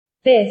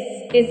This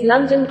is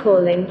London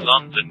Calling.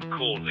 London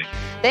Calling.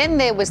 Then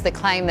there was the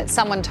claim that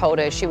someone told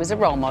her she was a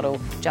role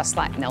model, just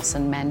like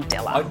Nelson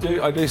Mandela.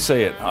 I do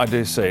see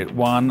it.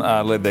 One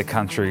led their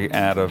country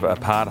out of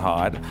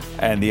apartheid,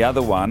 and the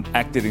other one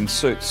acted in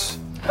Suits.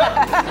 The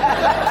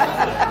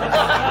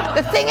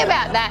thing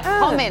about that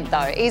comment,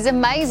 though, is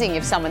amazing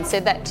if someone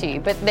said that to you,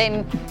 but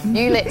then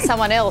you let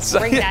someone else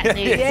bring that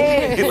news.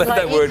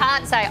 You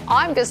can't say,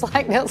 I'm just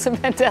like Nelson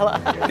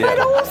Mandela. Yeah. But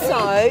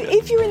also,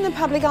 if you're in the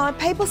public eye,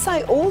 people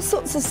say all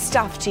sorts of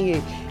stuff to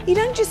you. You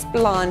don't just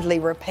blindly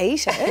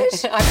repeat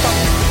it.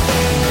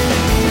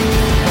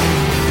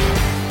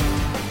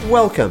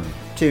 Welcome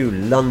to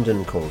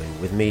London Calling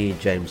with me,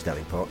 James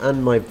Delingpole,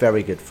 and my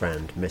very good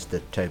friend,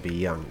 Mr. Toby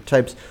Young.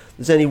 Tobes,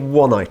 there's only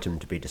one item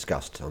to be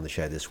discussed on the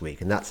show this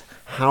week, and that's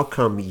how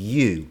come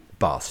you,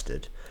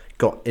 bastard,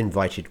 got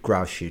invited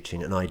grouse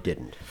shooting and I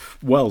didn't?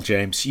 Well,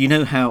 James, you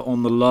know how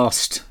on the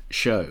last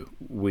show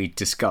we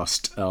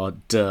discussed our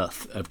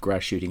dearth of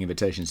grouse shooting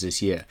invitations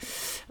this year?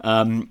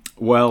 A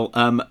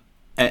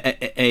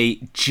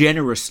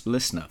generous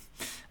listener,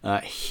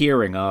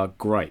 hearing our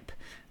gripe,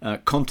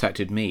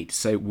 contacted me to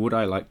say, would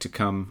I like to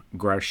come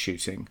grouse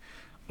shooting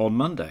on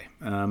Monday?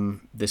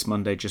 This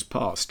Monday just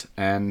passed.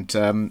 And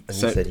so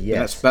said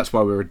yes. That's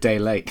why we were a day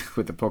late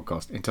with the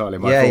podcast. Entirely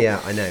my fault.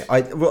 Yeah, I know.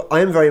 I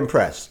am very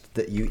impressed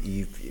that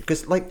you've...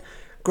 Because,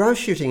 grouse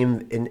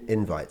shooting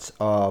invites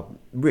are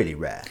really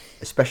rare,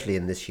 especially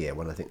in this year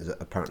when I think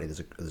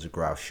there's a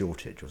grouse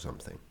shortage or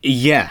something.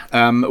 Yeah.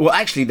 Well,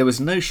 actually, there was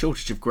no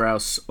shortage of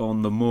grouse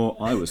on the moor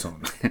I was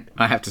on.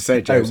 I have to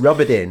say, James. Oh, rub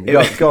it in.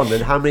 Go on.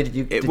 Then how many did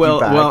you bag?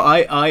 Well,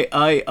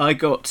 I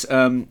got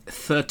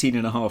 13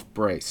 and a half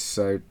brace,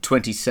 so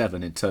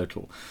 27 in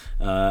total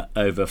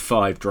over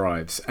 5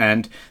 drives,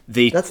 and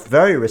that's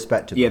very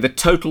respectable. Yeah, the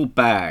total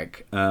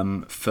bag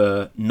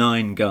for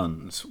 9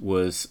 guns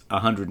was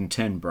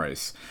 110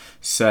 brace.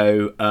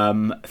 So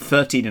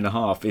 13 and a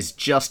half is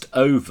just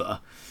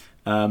over,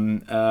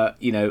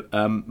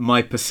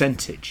 my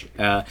percentage.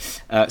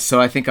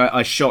 So I think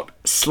I shot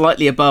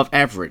slightly above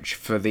average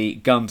for the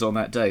guns on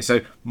that day.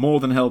 So more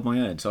than held my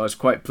own. So I was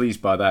quite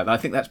pleased by that. I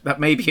think that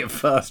may be a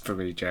first for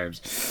me,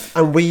 James.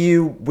 And were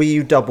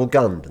you double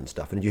gunned and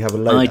stuff? And did you have a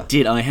loader? I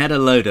did. I had a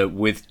loader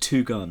with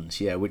 2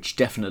 guns, yeah, which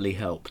definitely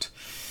helped.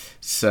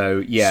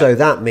 So yeah. So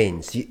that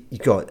means you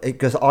got,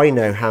 because I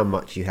know how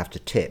much you have to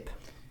tip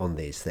on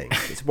these things.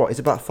 It's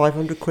about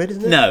 500 quid,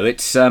 isn't it? No,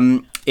 it's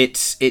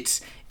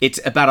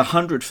about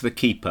 100 for the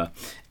keeper,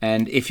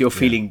 and if you're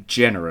feeling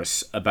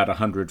generous, about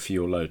 100 for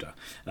your loader.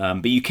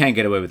 But you can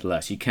get away with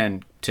less. You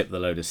can tip the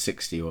loader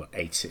 60 or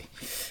 80.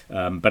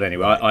 But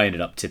anyway, I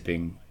ended up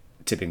tipping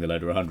the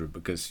loader 100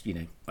 because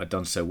I'd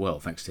done so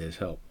well thanks to his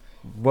help.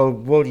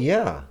 Well,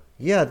 yeah.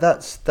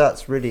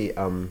 That's really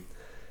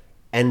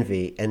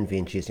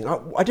envy-inducing.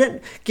 I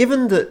don't.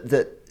 Given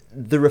that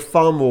there are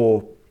far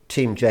more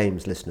Team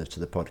James listeners to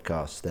the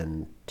podcast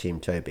than Team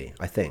Toby,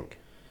 I think.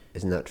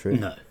 Isn't that true?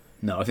 No.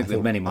 I think there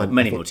are many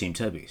more Team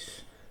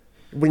Tobys.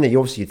 Well,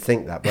 you'd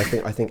think that, but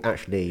I think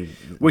actually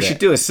we should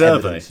do a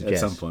survey at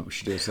some point. We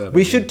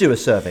should do a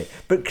survey.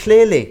 But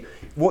clearly,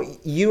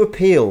 what you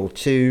appeal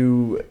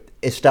to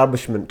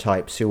establishment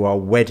types who are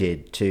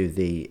wedded to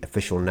the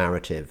official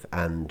narrative,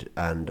 and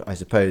I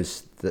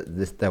suppose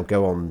that they'll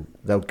go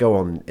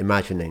on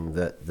imagining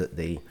that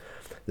the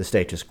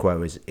status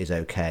quo is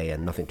okay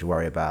and nothing to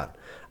worry about.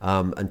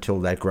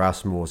 Until their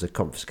grouse moors are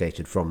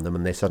confiscated from them,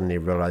 and they suddenly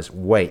realise,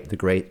 wait, the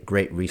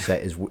great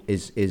reset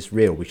is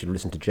real. We should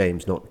listen to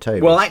James, not Toby.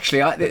 Well,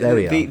 actually,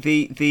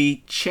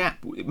 the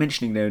chap,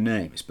 mentioning no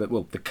names, but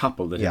the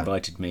couple that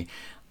invited me,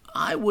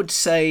 I would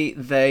say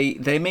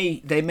they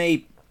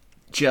may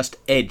just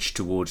edge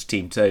towards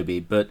Team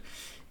Toby, but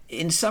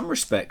in some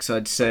respects,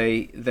 I'd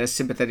say they're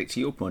sympathetic to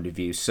your point of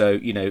view. So,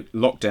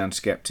 lockdown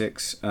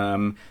skeptics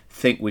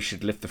think we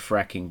should lift the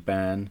fracking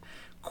ban.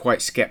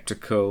 Quite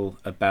sceptical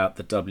about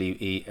the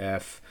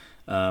WEF.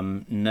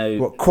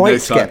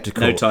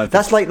 Sceptical. No time.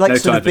 That's like no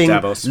sort of being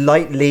Davos.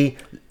 lightly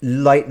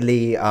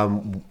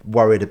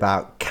worried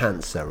about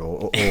cancer,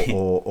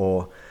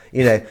 or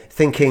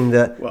thinking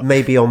that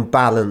maybe on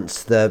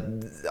balance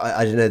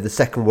the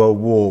Second World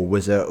War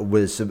was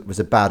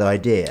a bad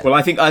idea. Well,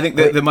 I think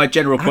that my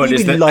general point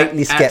is that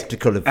lightly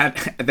sceptical of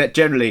that.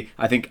 Generally,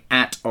 I think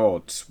at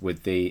odds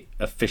with the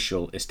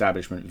official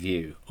establishment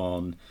view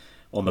on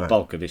the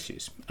bulk of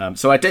issues.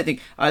 So I don't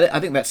think I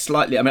think that's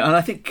slightly. I mean, and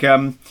I think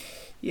and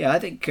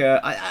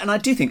I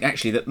do think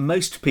actually that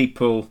most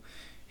people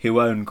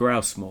who own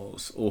grouse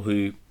moors or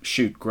who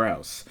shoot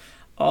grouse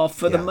are,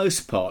 for the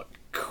most part,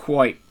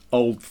 quite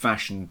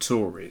old-fashioned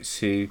Tories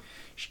who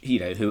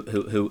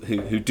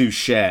do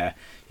share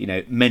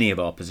many of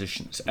our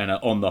positions and are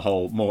on the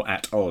whole more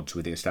at odds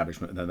with the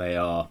establishment than they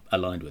are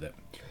aligned with it.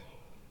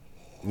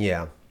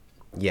 Yeah.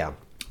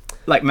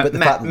 Like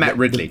Matt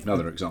Ridley,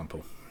 another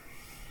example.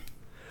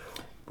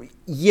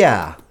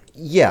 Yeah.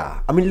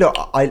 I mean, look,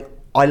 I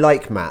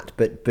like Matt,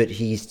 but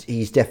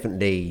he's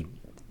definitely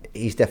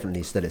he's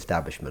definitely still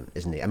establishment,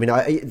 isn't he? I mean,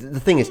 the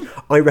thing is,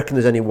 I reckon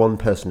there's only one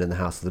person in the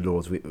House of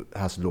Lords,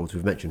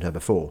 we've mentioned her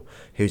before,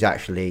 who's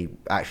actually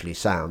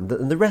sound,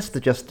 and the rest are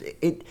just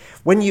it.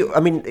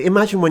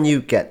 Imagine when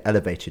you get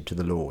elevated to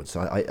the Lords.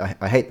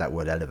 I hate that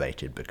word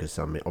elevated, because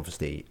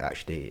obviously,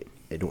 actually,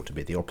 it ought to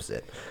be the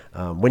opposite.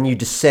 When you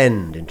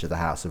descend into the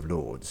House of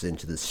Lords,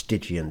 into the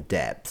Stygian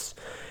depths,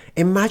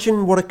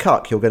 imagine what a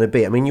cuck you're going to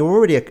be. I mean, you're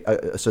already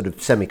a sort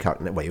of semi-cuck.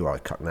 Well, you are a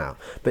cuck now,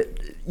 but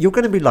you're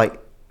going to be like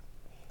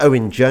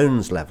Owen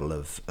Jones level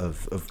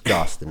of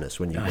ghastliness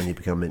when you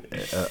become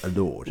a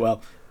lord.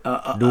 Well,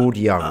 Lord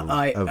Young.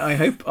 I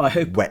hope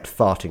Wet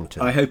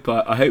Fartington. I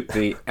hope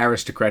the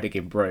aristocratic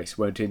embrace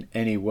won't in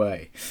any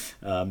way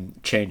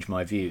change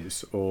my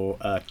views or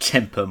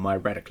temper my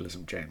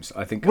radicalism, James.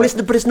 I think. Well,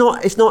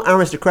 it's not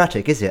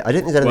aristocratic, is it? I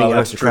don't think there's anything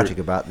aristocratic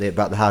true. about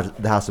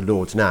the House of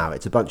Lords now.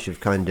 It's a bunch of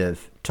kind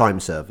of time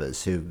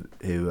servers who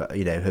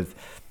have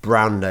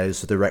brown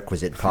nosed the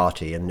requisite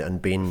party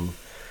and been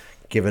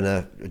given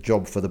a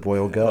job for the boy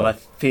or girl. Well,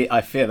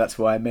 I fear that's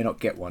why I may not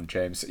get one,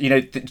 James.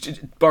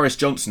 Boris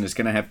Johnson is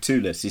going to have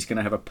two lists. He's going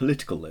to have a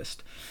political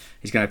list.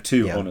 He's going to have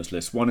two honours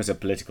lists. One is a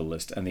political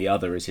list, and the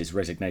other is his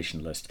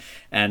resignation list.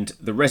 And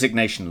the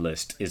resignation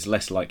list is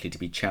less likely to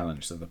be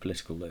challenged than the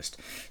political list.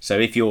 So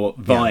if you're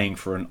vying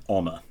for an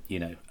honour,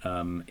 in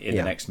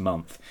the next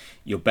month,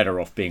 you're better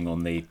off being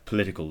on the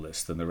political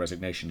list than the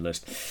resignation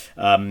list.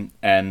 And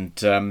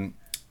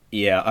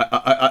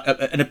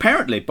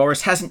apparently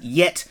Boris hasn't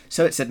yet,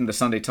 so it said in the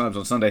Sunday Times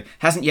on Sunday,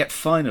 hasn't yet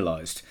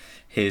finalised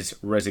his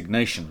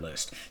resignation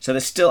list. So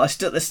there's still a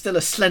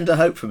slender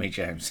hope for me,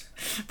 James.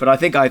 But I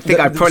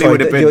probably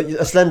would have been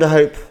a slender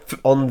hope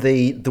on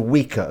the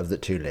weaker of the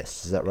two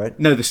lists. Is that right?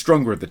 No, the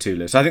stronger of the two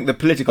lists. I think the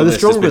political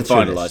list has been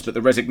finalised, but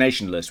the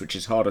resignation list, which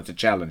is harder to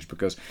challenge,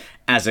 because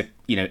as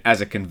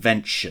a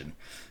convention,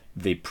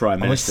 the Prime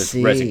Minister's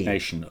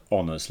resignation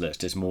honours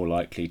list is more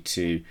likely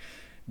to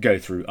go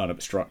through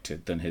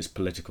unobstructed than his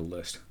political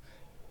list.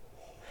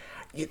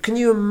 Can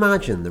you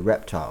imagine the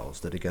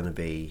reptiles that are going to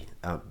be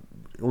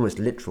almost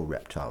literal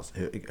reptiles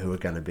who are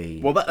going to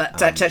be? Well,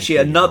 that's actually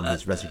another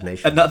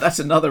resignation. That's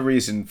another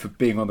reason for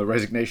being on the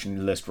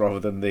resignation list rather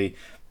than the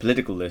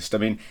political list. I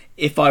mean,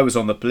 if I was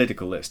on the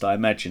political list, I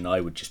imagine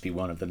I would just be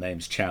one of the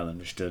names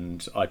challenged,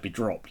 and I'd be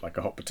dropped like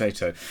a hot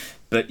potato.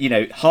 But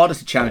harder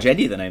to challenge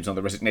any of the names on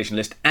the resignation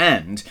list,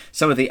 and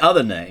some of the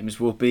other names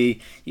will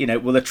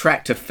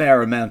attract a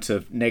fair amount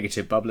of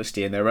negative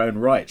publicity in their own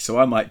right. So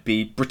I might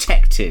be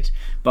protected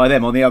by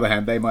them. On the other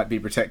hand, they might be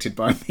protected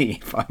by me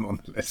if I'm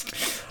on the list.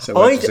 So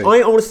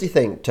I honestly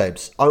think,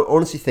 Tobes,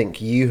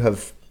 you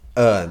have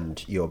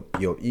earned your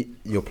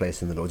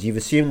place in the Lords. You've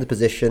assumed the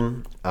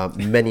position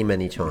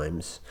many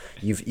times.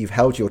 You've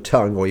held your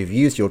tongue, or you've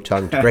used your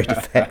tongue to great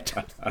effect.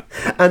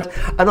 and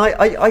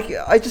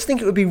I just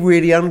think it would be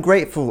really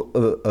ungrateful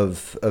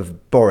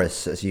of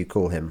Boris, as you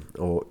call him,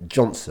 or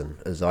Johnson,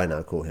 as I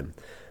now call him.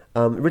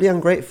 Really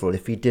ungrateful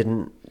if he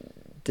didn't.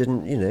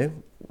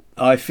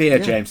 I fear,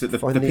 James, that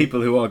the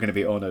people who are going to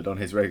be honoured on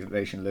his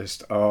resignation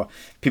list are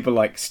people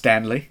like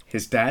Stanley,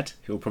 his dad,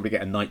 who will probably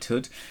get a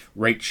knighthood.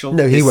 Rachel,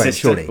 his sister,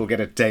 surely will get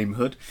a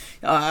damehood.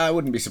 I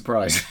wouldn't be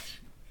surprised.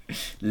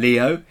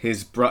 Leo,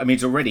 his brother. I mean,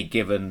 he's already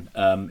given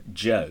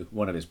Joe,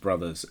 one of his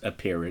brothers, a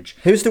peerage.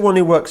 Who's the one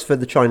who works for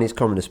the Chinese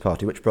Communist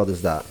Party? Which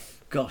brother's that?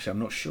 Gosh, I'm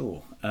not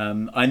sure.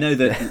 I know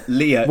that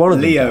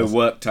Leo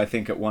worked, I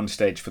think, at one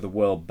stage for the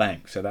World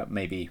Bank, so that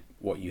may be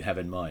what you have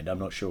in mind. I'm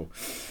not sure.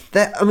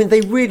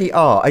 They really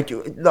are.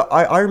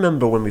 I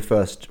remember when we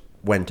first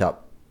went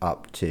up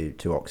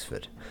to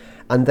Oxford,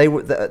 and they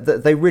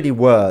really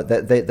were.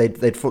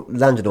 They'd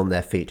landed on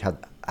their feet,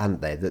 hadn't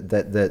they?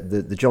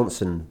 The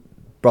Johnson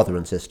brother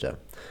and sister,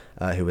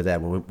 who were there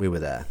when we were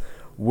there,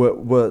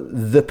 were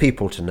the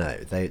people to know.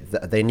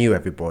 They knew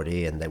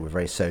everybody, and they were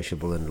very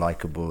sociable and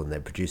likable, and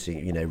they're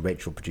producing.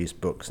 Rachel produced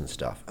books and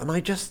stuff. And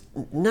I just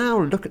now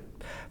look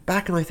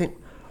back and I think,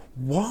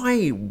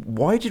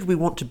 why did we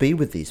want to be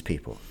with these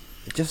people?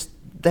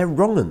 They're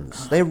wrong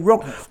uns. They're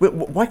wrong.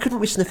 Why couldn't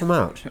we sniff them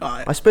out?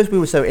 I suppose we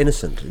were so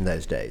innocent in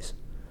those days.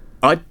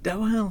 I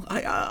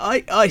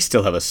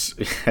still have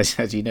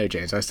as you know,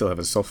 James, I still have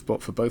a soft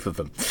spot for both of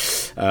them.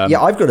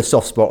 I've got a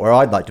soft spot where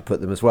I'd like to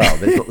put them as well,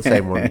 but it's not the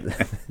same one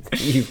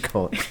that you've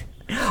got.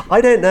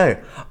 I don't know.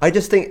 I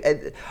just think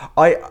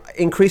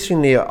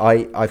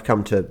I've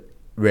come to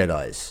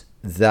realise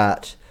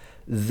that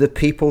the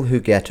people who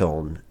get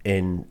on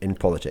in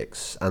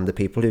politics, and the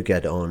people who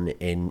get on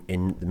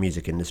in the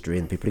music industry,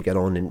 and the people who get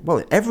on in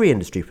every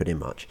industry pretty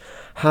much,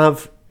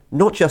 have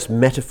not just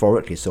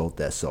metaphorically sold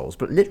their souls,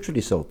 but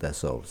literally sold their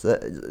souls.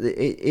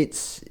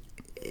 It's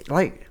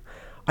like,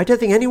 I don't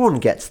think anyone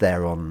gets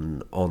there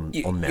on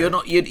merit.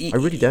 I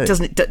really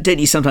don't. Don't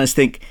you sometimes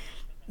think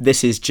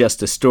this is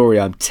just a story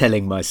I'm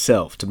telling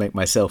myself to make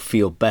myself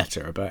feel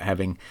better about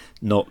having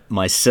not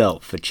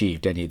myself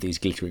achieved any of these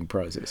glittering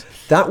prizes.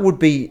 That would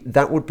be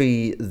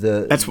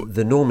the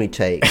normie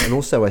take, and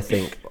also I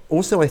think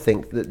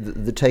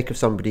the take of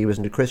somebody who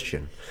isn't a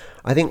Christian.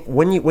 I think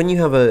when you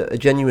have a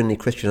genuinely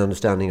Christian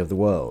understanding of the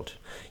world,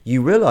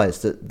 you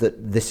realise that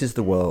this is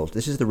the world,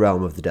 this is the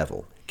realm of the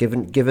devil,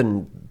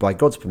 given by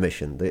God's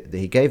permission. That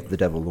he gave the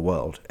devil the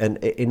world, and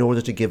in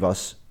order to give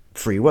us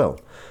free will.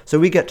 So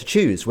we get to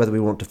choose whether we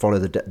want to follow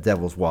the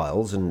devil's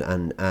wiles and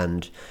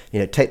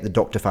take the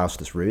Dr.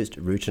 Faustus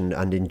route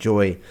and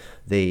enjoy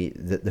the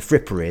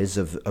fripperies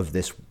of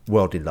this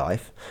worldly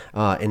life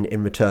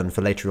in return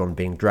for later on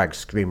being dragged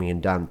screaming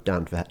down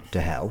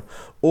to hell,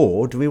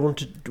 or do we want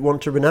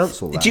to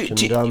renounce all that and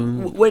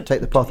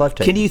take the path I've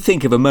taken? Can you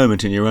think of a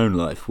moment in your own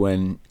life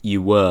when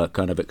you were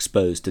kind of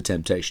exposed to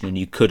temptation and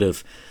you could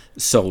have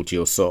sold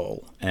your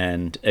soul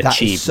and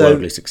achieved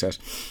worldly success?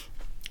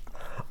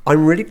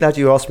 I'm really glad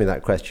you asked me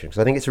that question, because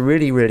I think it's a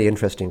really, really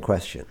interesting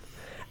question.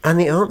 And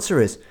the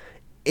answer is,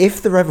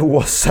 if there ever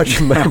was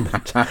such a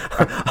moment,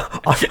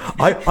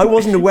 I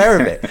wasn't aware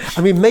of it.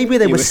 I mean, maybe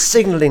they were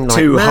signalling like,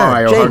 too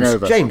high or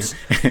hungover. James,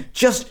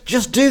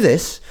 just do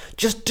this.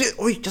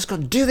 You just got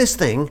to do this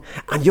thing,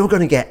 and you're going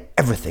to get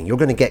everything. You're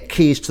going to get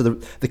keys to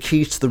the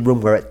keys to the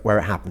room where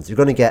it happens. You're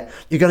going to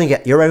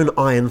get your own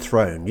Iron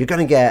Throne. You're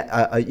going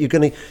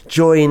to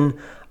join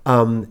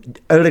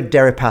Oleg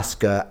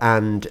Deripaska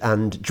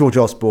and George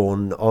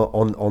Osborne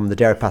on the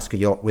Deripaska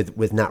yacht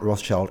with Nat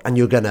Rothschild, and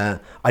you're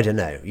gonna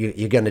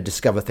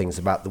discover things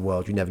about the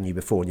world you never knew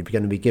before, and you're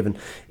going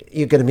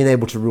to be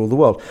able to rule the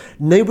world.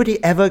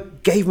 Nobody ever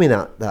gave me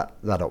that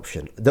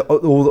option,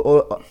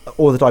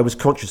 or that I was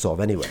conscious of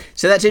anyway.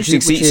 So that's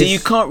interesting. So you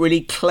can't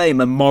really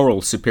claim a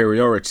moral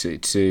superiority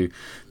to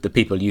the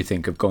people you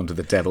think have gone to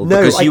the devil,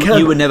 because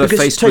you were never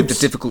faced with the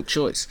difficult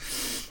choice.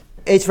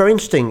 It's very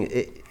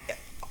interesting.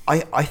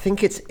 I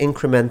think it's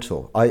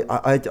incremental.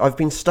 I've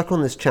been stuck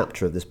on this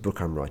chapter of this book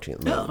I'm writing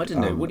at the moment. No, I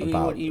didn't know. What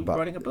are you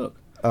writing a book?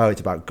 Oh,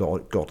 it's about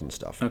God and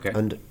stuff. Okay.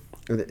 And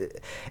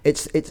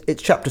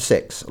it's chapter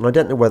 6, and I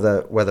don't know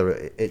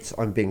whether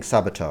I'm being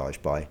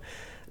sabotaged by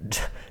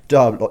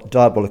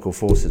diabolical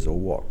forces or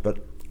what. But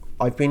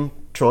I've been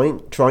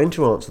trying to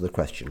answer the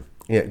question.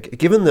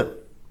 Given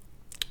that,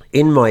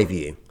 in my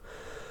view,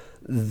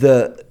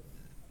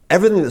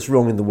 everything that's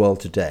wrong in the world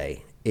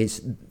today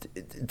is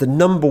the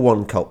number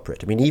one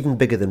culprit. I mean, even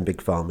bigger than Big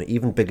Pharma,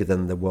 even bigger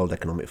than the World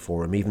Economic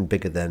Forum, even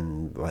bigger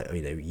than,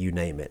 you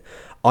name it,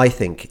 I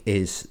think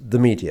is the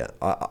media.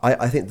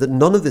 I think that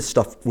none of this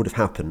stuff would have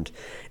happened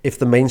if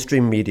the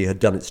mainstream media had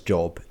done its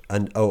job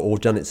or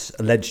done its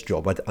alleged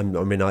job.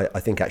 I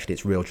think actually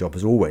its real job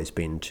has always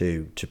been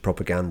to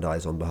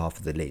propagandize on behalf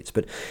of the elites.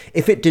 But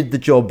if it did the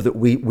job that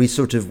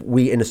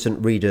we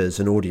innocent readers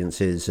and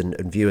audiences and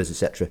viewers,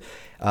 etc.,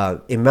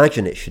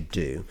 imagine it should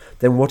do,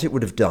 then what it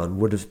would have done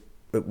would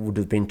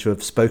have been to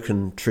have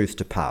spoken truth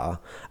to power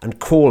and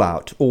call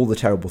out all the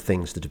terrible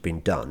things that have been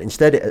done.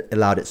 Instead, it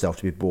allowed itself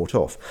to be bought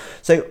off.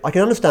 So I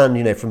can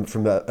understand,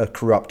 from a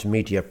corrupt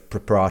media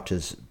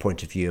proprietor's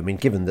point of view. I mean,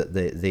 given that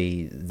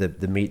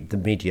the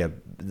media,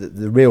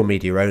 the real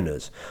media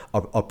owners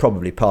are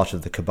probably part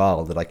of the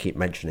cabal that I keep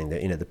mentioning,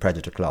 the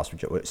predator class.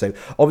 So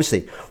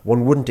obviously,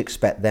 one wouldn't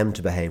expect them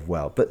to behave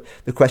well. But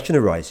the question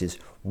arises: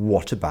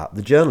 what about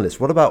the journalists?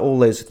 What about all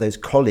those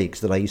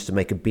colleagues that I used to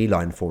make a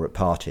beeline for at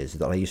parties,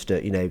 that I used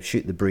to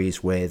shoot the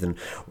breeze with, and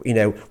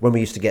when we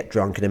used to get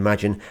drunk and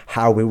imagine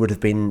how we would have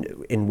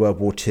been in World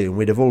War II, and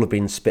we'd have all have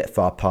been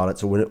Spitfire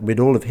pilots, or we'd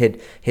all have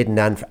hidden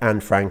Anne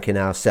Frank in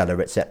our cellar,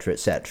 etc.,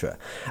 etc.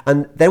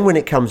 And then when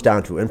it comes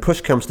down to it, and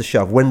push comes to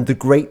shove, when the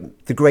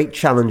great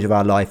challenge of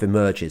our life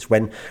emerges,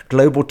 when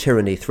global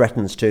tyranny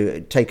threatens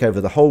to take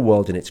over the whole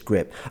world in its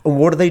grip, and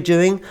what are they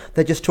doing?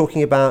 They're just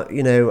talking about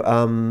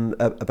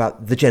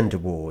about the gender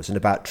wars and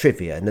about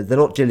trivia, and they're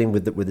not dealing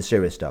with the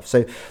serious stuff.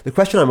 So the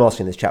question I'm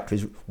asking in this chapter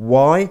is,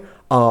 why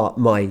are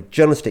my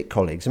journalistic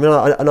colleagues, I mean,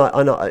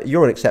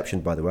 you're an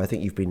exception, by the way, I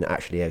think you've been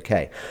actually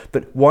okay,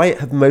 but why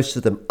have most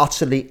of them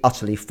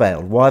utterly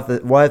failed? Why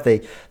have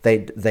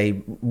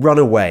they run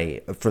away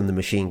from the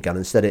machine gun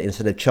instead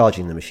of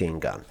charging the machine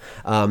gun?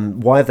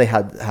 Why have they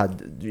had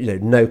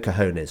no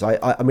cojones?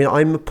 I mean,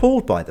 I'm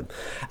appalled by them.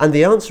 And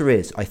the answer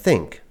is, I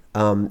think,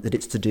 that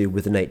it's to do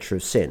with the nature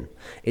of sin.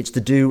 It's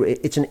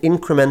an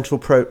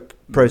incremental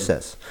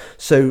process.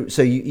 So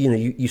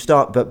you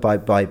start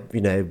by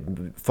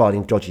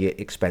filing dodgy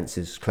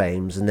expenses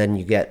claims, and then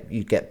you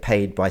get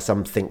paid by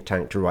some think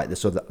tank to write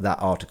this or that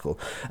article,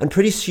 and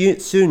pretty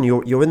soon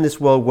you're in this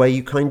world where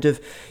you can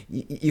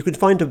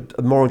find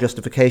a moral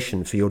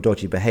justification for your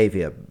dodgy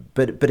behaviour,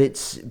 but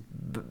it's.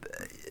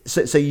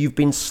 So you've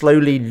been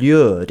slowly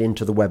lured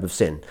into the web of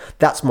sin.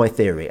 That's my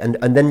theory. And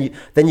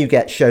then you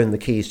get shown the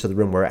keys to the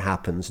room where it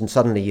happens, and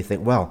suddenly you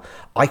think, well,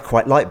 I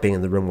quite like being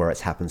in the room where it's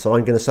happened, so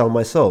I'm going to sell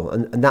my soul.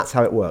 And that's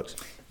how it works.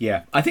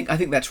 Yeah, I think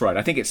that's right.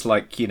 I think it's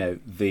like,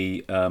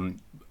 the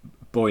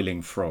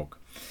boiling frog.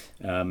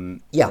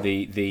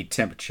 The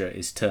temperature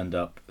is turned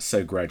up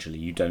so gradually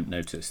you don't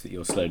notice that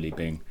you're slowly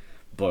being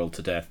boiled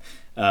to death.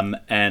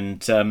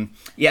 And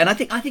I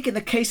think in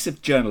the case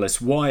of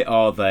journalists, why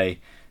are they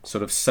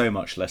sort of so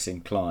much less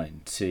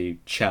inclined to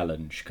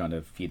challenge kind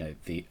of,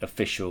 the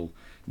official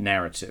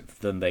narrative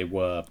than they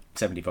were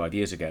 75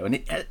 years ago?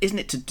 And isn't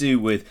it to do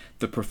with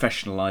the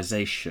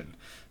professionalisation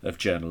of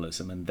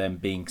journalism and them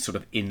being sort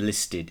of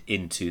enlisted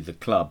into the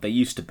club? They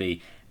used to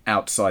be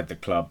outside the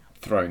club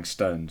throwing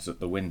stones at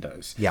the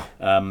windows,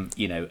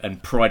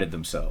 and prided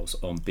themselves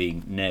on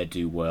being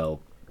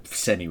ne'er-do-well,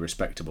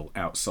 semi-respectable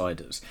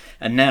outsiders,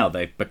 and now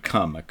they've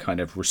become a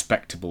kind of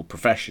respectable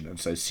profession, and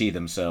so see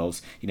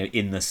themselves,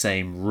 in the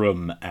same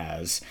room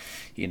as,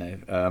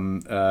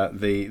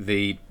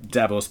 the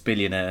Davos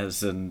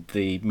billionaires and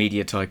the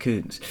media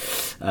tycoons.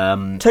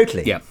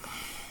 Totally, yeah.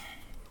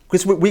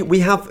 Because we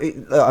have,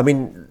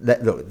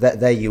 look,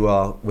 there you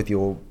are with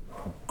your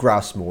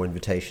Grousemore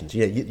invitations.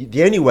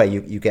 The only way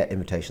you get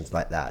invitations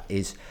like that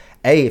is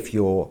if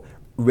you're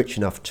rich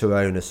enough to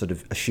own a sort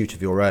of a shoot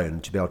of your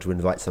own to be able to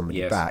invite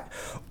somebody back,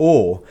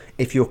 or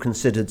if you're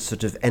considered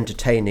sort of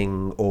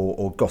entertaining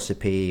or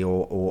gossipy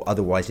or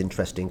otherwise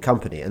interesting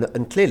company,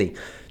 and clearly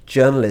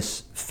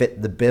journalists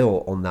fit the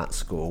bill on that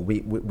score.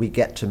 We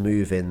get to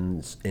move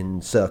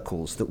in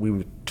circles to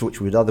which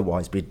we would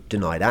otherwise be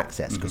denied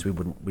access because we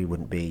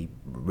wouldn't be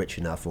rich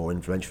enough or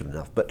influential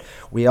enough, but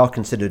we are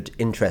considered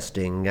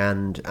interesting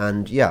and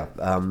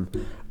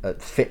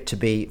fit to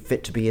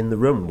be in the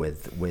room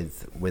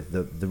with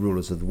the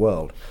rulers of the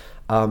world,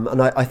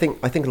 and I think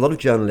a lot of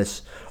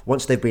journalists,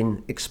 once they've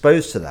been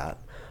exposed to that,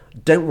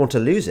 don't want to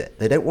lose it.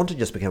 They don't want to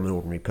just become an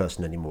ordinary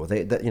person anymore.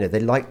 They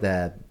like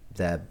their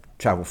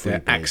travel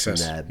freebies,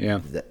 access,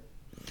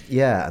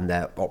 and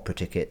their opera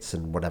tickets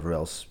and whatever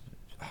else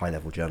high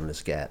level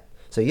journalists get.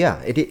 So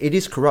it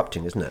is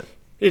corrupting, isn't it?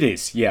 It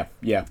is, yeah,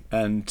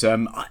 and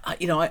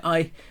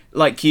I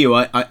like you.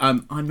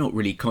 I'm not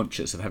really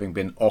conscious of having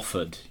been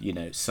offered,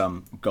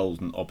 some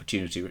golden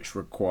opportunity which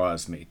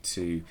requires me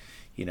to,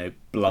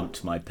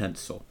 blunt my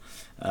pencil.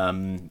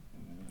 I'm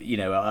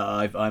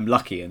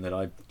lucky in that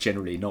I've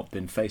generally not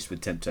been faced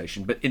with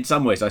temptation. But in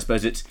some ways, I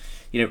suppose it's,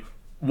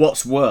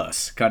 what's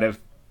worse, kind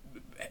of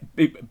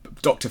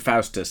Dr.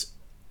 Faustus,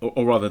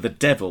 or rather the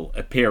devil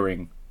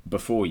appearing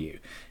before you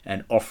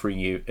and offering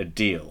you a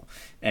deal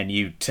and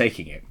you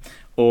taking it,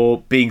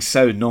 or being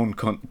so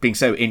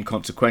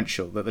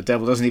inconsequential that the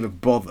devil doesn't even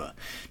bother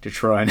to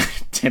try and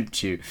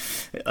tempt you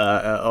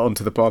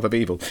onto the path of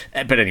evil.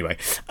 But anyway,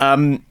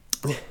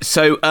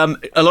 so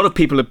a lot of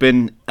people have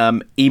been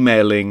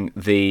emailing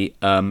the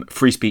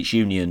Free Speech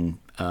Union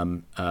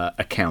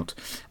account,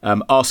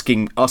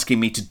 asking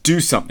me to do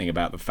something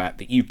about the fact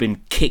that you've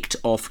been kicked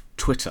off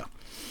Twitter.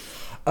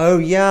 Oh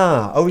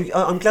yeah. Oh,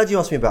 I'm glad you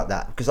asked me about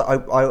that, because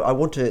I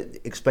want to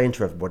explain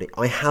to everybody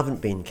I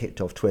haven't been kicked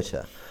off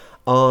Twitter.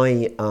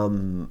 I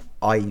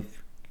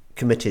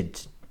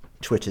committed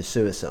Twitter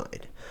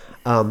suicide,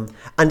 and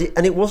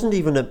it wasn't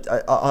even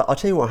I'll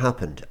tell you what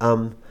happened.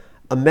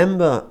 A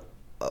member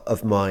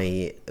of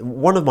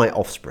one of my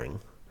offspring,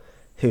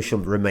 who shall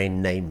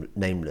remain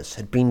nameless,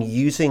 had been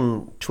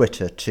using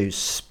Twitter to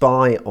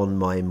spy on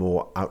my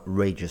more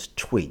outrageous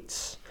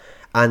tweets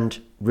and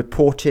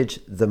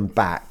reported them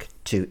back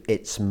to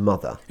its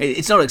mother.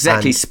 It's not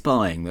exactly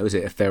spying, though, is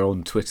it, if they're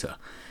on Twitter?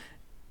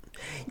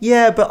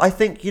 Yeah, but I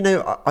think,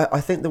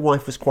 I think the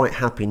wife was quite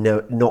happy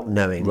not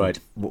knowing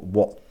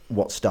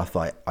what stuff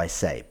I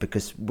say,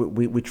 because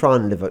we try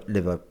and live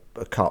a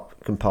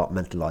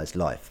compartmentalised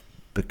life,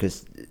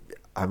 because,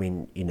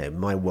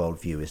 my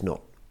worldview is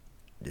not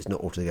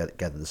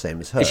altogether the same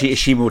as hers. Is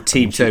she more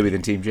Team Toby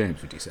than Team James,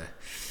 would you say?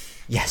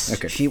 Yes.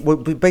 Okay. She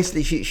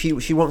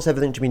wants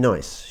everything to be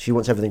nice. She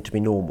wants everything to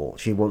be normal.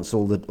 She wants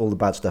all the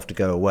bad stuff to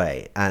go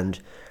away. And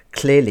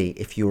clearly,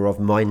 if you're of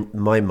my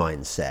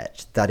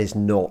mindset, that is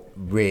not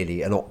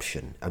really an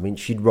option. I mean,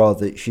 she'd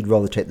rather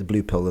take the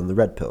blue pill than the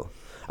red pill.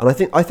 And I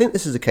think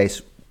this is a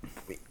case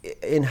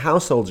in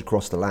households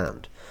across the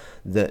land,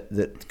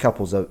 that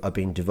couples are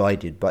being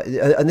divided by,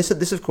 and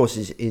this of course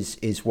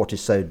is what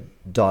is so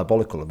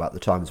diabolical about the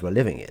times we're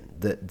living in,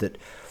 that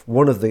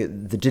one of the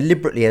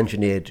deliberately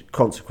engineered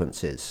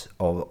consequences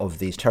of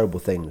these terrible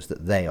things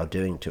that they are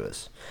doing to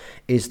us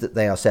is that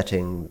they are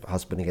setting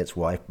husband against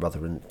wife,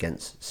 brother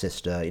against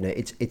sister.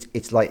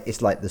 It's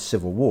like the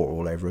Civil War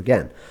all over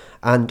again,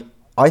 and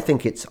I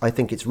think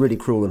it's really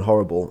cruel and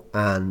horrible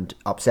and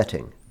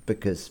upsetting,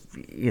 because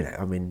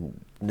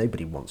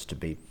nobody wants to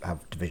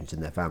have divisions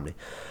in their family.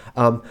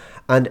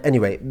 And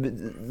anyway,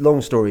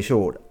 long story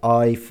short,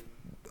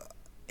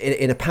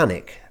 in a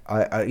panic,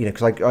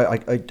 because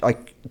I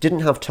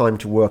didn't have time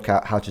to work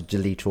out how to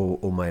delete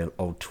all my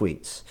old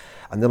tweets,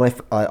 and then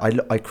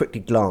I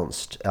quickly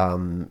glanced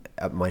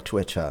at my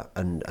Twitter,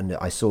 and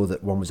I saw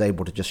that one was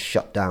able to just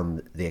shut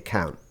down the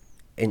account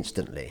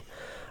instantly,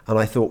 and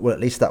I thought, well, at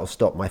least that will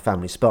stop my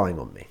family spying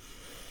on me.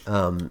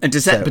 And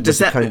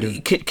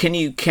can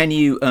you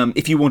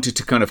if you wanted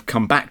to kind of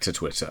come back to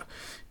Twitter,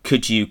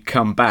 could you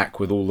come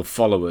back with all the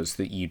followers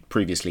that you'd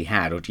previously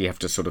had, or do you have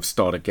to sort of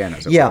start again?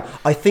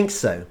 I think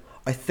so.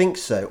 I think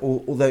so.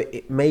 Although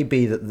it may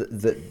be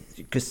that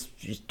because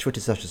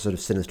Twitter's such a sort of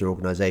sinister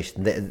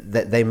organisation,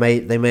 they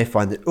may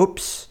find that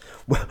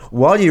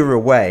while you were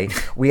away,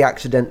 we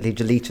accidentally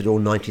deleted all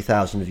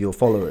 90,000 of your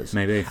followers.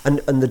 Maybe. And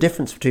the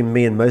difference between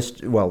me and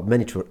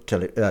many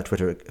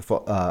Twitter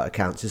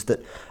accounts is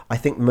that I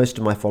think most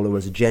of my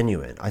followers are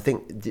genuine. I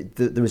think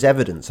there was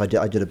evidence. I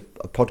did a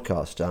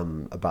podcast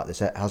about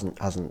this. It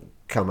hasn't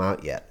come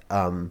out yet.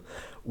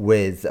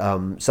 With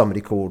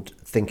somebody called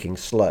Thinking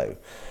Slow,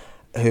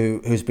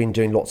 who's been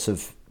doing lots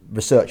of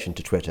research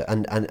into Twitter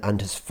and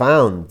has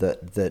found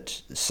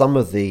that some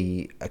of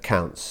the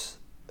accounts.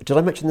 Did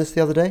I mention this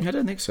the other day? I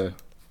don't think so.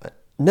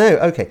 No.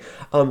 Okay.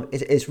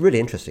 It's really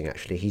interesting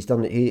actually. He's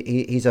done.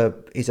 He's a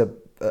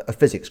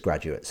physics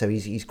graduate, so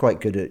he's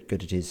quite good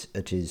at his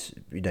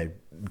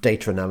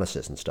data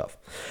analysis and stuff.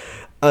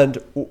 And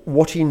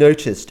what he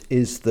noticed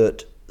is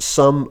that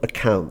some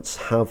accounts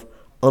have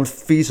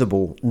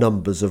unfeasible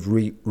numbers of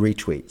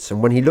retweets,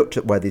 and when he looked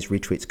at where these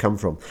retweets come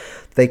from,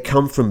 they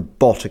come from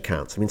bot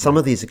accounts. I mean, some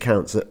of these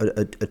accounts are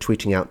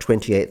tweeting out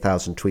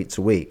 28,000 tweets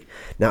a week.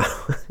 Now,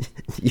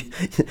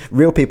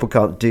 real people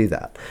can't do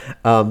that,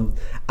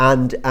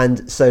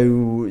 and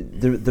so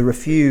there are a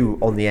few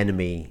on the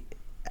enemy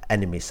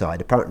side.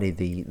 Apparently,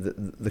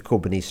 the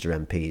Corbynista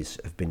MPs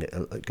have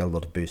got a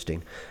lot of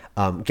boosting.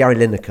 Gary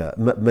Lineker,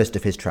 most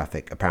of his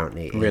traffic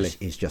apparently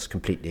is just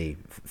completely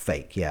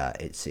fake. Yeah,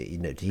 it's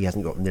he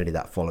hasn't got nearly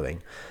that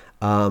following,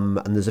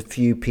 and there's a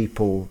few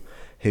people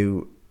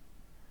who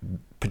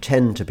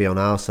pretend to be on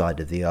our side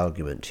of the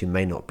argument who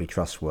may not be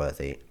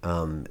trustworthy,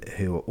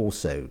 who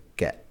also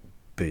get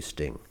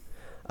boosting.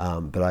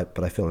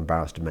 But I feel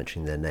embarrassed of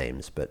mentioning their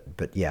names. But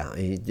yeah,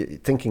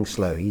 Thinking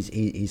Slow.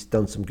 He's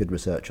done some good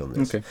research on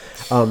this. Okay.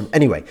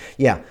 Anyway,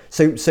 yeah.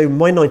 So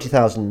my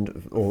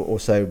 90,000 or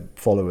so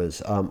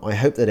followers. I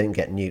hope they don't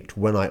get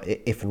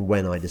nuked if and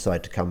when I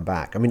decide to come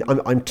back. I mean,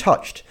 I'm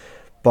touched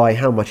by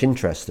how much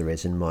interest there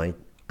is in my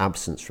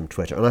absence from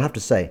Twitter, and I have to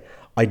say,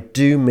 I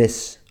do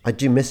miss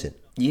it.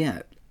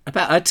 Yeah,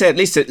 I'd say at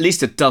least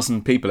a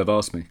dozen people have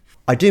asked me.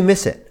 I do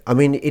miss it. I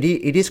mean, it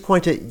is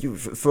quite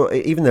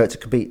even though it's a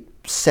complete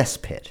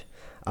cesspit,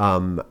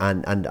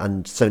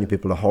 and so many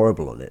people are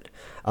horrible on it.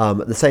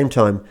 At the same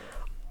time,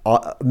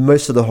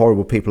 most of the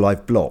horrible people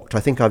I've blocked. I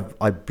think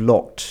I've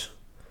blocked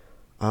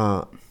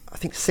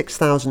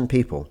 6,000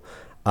 people.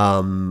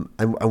 And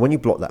when you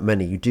block that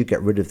many, you do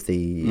get rid of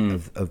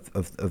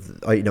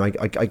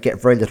I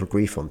get very little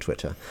grief on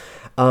Twitter,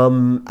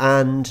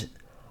 and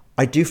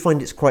I do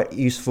find it's quite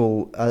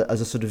useful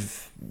as a sort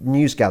of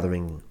news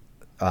gathering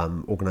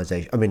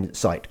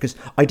site, because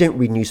I don't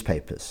read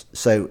newspapers.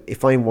 So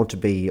if I want to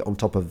be on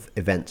top of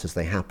events as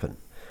they happen,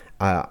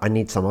 I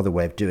need some other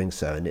way of doing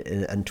so,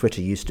 and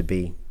Twitter used to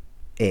be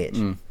it.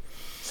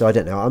 So I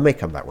don't know. I may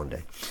come back one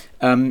day.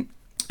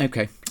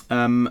 Okay.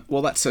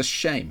 Well, that's a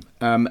shame.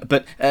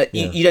 But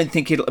you don't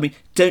think it'll... I mean,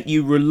 don't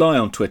you rely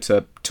on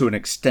Twitter to an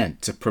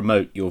extent to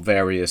promote your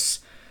various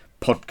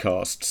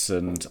podcasts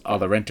and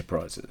other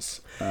enterprises?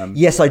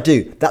 Yes, I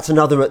do. That's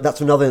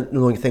another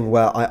annoying thing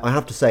where I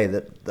have to say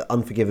that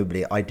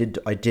unforgivably I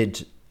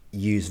did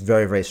use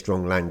very, very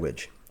strong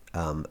language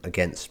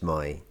against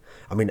my...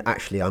 I mean,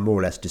 actually, I more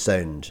or less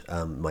disowned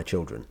my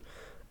children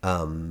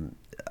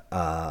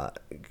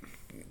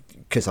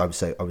because I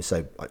was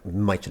so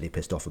mightily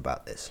pissed off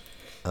about this.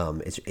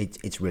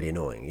 It's really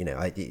annoying.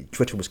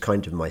 Twitter was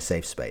kind of my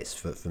safe space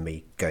for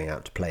me going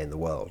out to play in the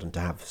world, and to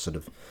have sort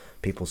of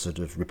people sort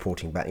of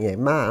reporting back,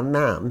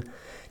 Mum,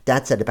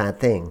 Dad said a bad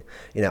thing.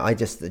 I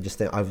just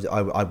think I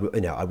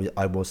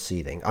was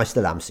seething. I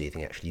still am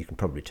seething, actually. You can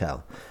probably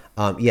tell.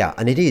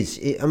 And it is.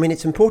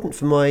 It's important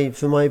for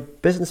my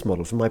business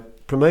model, for my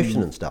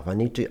promotion and stuff. I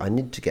need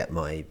to get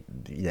my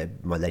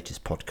my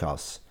latest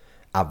podcasts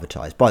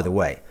advertised. By the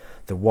way,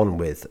 the one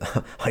with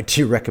I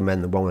do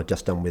recommend the one I've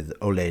just done with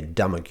Ole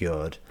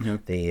Dammergjord,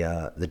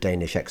 the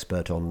Danish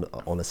expert on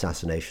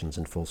assassinations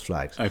and false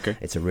flags. Okay,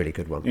 it's a really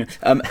good one. Yeah.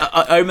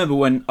 I remember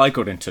when I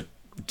got into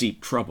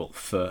deep trouble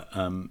for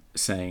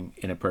saying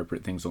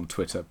inappropriate things on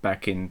Twitter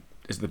back in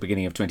the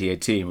beginning of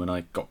 2018 when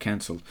I got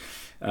cancelled.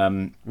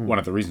 One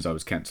of the reasons I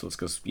was cancelled is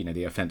because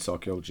the offence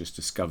archaeologist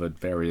discovered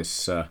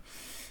various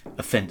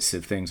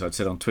offensive things I'd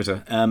said on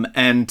Twitter,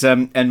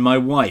 and my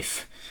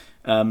wife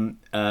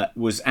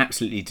was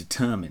absolutely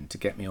determined to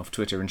get me off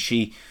Twitter, and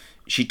she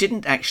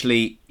didn't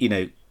actually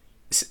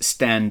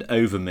stand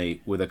over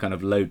me with a kind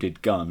of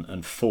loaded gun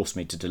and force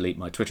me to delete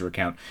my Twitter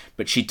account,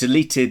 but she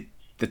deleted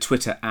the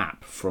Twitter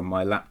app from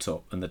my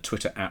laptop and the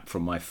Twitter app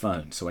from my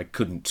phone, so I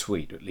couldn't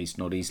tweet, at least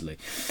not easily.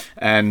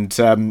 And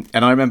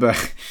I remember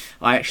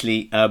I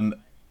actually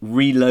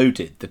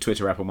reloaded the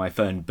Twitter app on my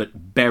phone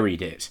but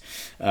buried it,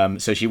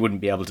 so she wouldn't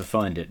be able to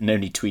find it, and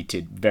only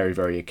tweeted very,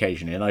 very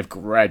occasionally. And I've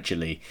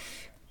gradually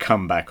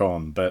come back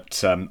on,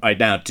 but I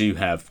now do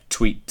have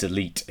Tweet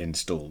Delete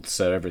installed,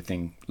 so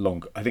everything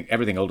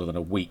older than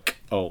a week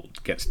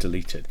old gets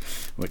deleted,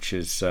 which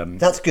is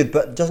that's good.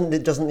 But doesn't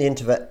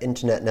the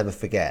internet never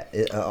forget?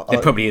 It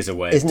probably is a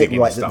way. Isn't of it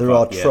right that there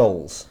are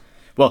trolls?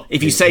 Well,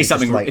 if you say He's just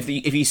something, like-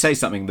 if you say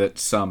something that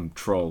some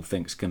troll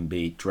thinks can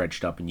be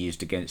dredged up and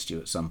used against you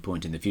at some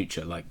point in the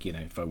future, like, you know,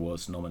 if I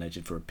was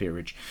nominated for a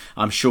peerage,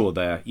 I'm sure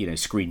they're, you know,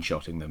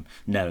 screenshotting them,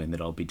 knowing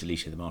that I'll be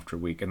deleting them after a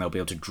week, and they'll be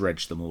able to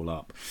dredge them all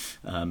up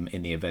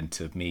in the event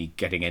of me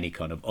getting any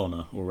kind of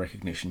honour or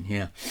recognition.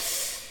 Yeah.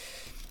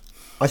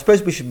 I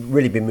suppose we should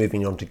really be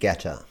moving on to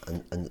Getter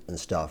and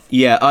stuff.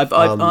 Yeah,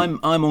 I'm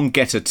on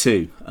Getter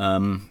too.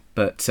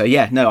 But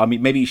yeah, no, I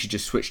mean, maybe you should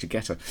just switch to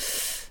Getter.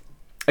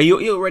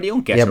 You're already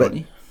on Getter, aren't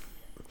you?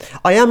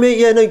 I am.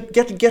 Yeah, no,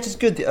 Getter's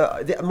good.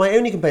 My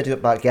only complaint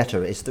about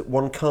Getter is that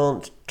one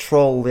can't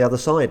troll the other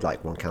side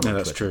like one can on No,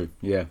 that's Twitter. true.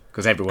 Yeah,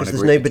 because everyone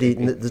agrees. There's nobody.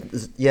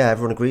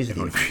 Everyone agrees with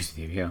you. Everyone agrees with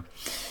you. Yeah.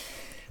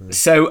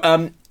 So,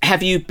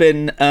 have you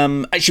been?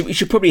 We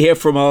should probably hear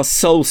from our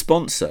sole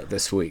sponsor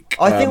this week.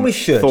 I think we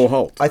should. Thor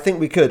Holt. I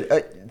think we could.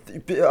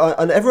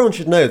 And everyone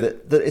should know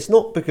that it's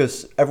not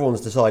because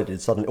everyone's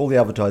decided suddenly, all the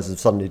advertisers have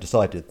suddenly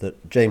decided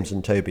that James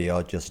and Toby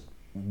are just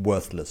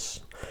worthless.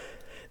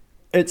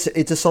 It's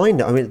a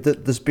sign. I mean,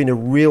 there's been a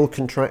real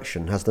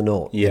contraction, has there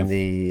not, in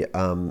the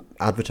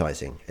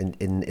advertising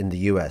in the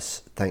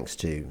US, thanks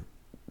to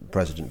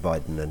President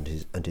Biden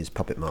and his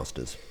puppet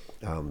masters.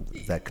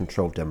 Their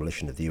controlled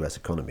demolition of the US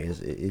economy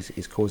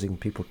is causing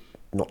people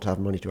not to have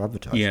money to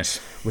advertise. Yes,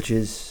 which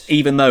is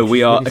even though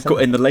we are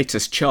really in the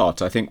latest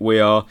chart, I think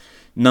we are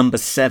number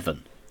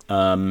 7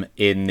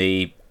 in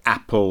the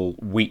Apple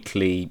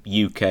Weekly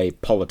UK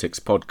Politics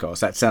podcast.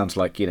 That sounds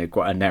like, you know,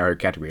 quite a narrow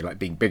category, like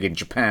being big in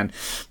Japan,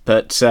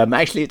 but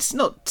actually it's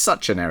not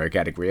such a narrow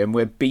category, and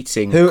we're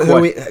beating. Who are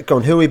we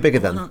bigger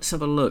than? Let's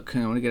have a look.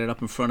 I want to get it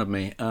up in front of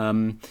me.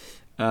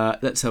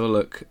 Let's have a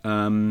look.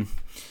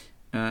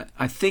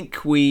 I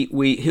think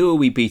we who are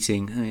we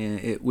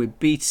beating? We're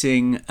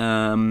beating.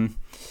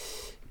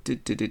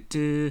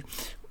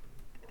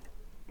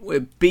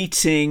 We're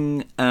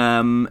beating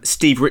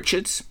Steve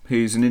Richards,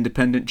 who's an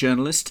independent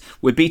journalist.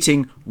 We're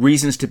beating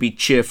Reasons to be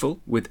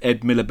Cheerful with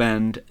Ed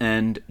Miliband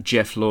and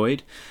Jeff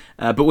Lloyd.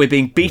 But we're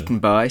being beaten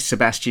by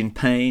Sebastian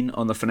Payne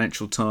on the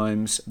Financial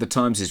Times, the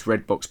Times'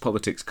 Redbox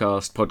Politics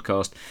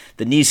podcast,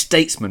 the New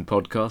Statesman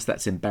podcast,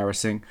 that's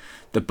embarrassing,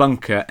 The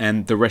Bunker,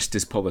 and The Rest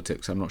is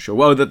Politics. I'm not sure.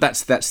 Well,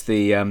 that's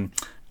the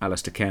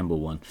Alistair Campbell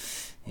one.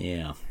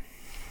 Yeah.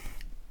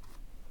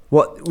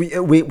 What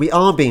we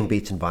are being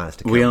beaten by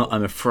Alistair Campbell. We are.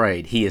 I'm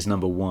afraid he is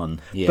number 1.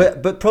 Yeah,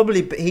 but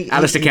probably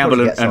Alistair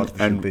Campbell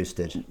and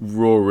boosted.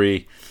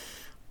 Rory,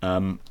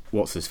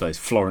 what's his face?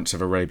 Florence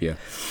of Arabia.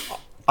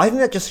 I think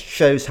that just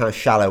shows how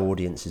shallow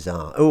audiences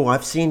are. Oh,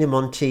 I've seen him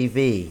on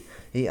TV.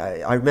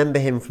 I remember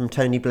him from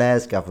Tony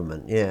Blair's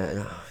government.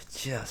 Yeah,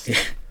 just yeah.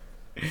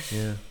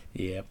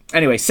 Yeah.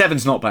 Anyway,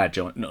 7's not bad,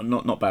 John.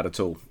 Not bad at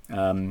all.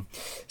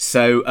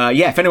 So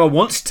if anyone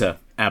wants to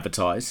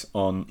advertise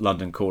on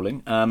London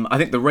Calling, I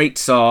think the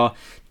rates are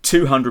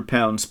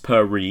 £200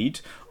 per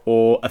read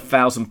or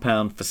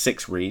 £1,000 for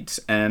 6 reads,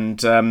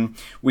 and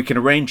we can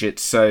arrange it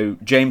so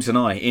James and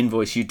I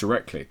invoice you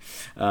directly.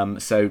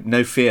 So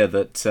no fear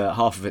that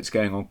half of it's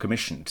going on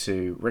commission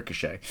to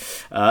Ricochet.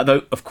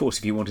 Though, of course,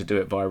 if you want to do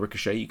it via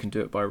Ricochet, you can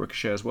do it via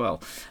Ricochet as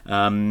well.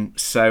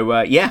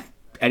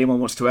 Anyone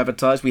wants to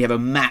advertise? We have I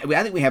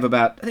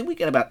think we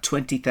get about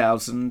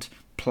 20,000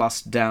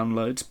 plus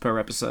downloads per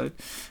episode.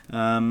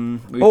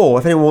 Or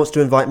if anyone wants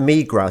to invite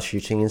me grouse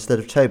shooting instead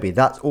of Toby,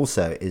 that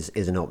also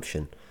is an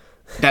option.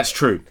 That's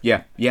true.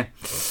 Yeah.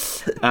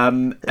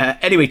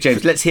 Anyway,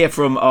 James, let's hear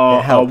from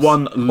our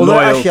one loyal. Although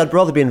actually, I'd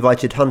rather be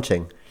invited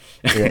hunting.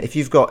 Yeah, if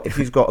you've got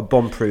a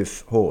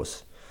bomb-proof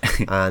horse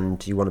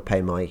and you want to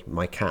pay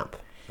my cap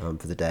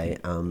for the day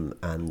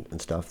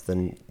and stuff,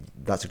 then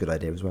that's a good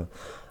idea as well.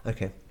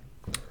 Okay.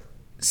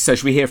 So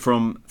should we hear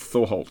from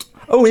Thor Holt?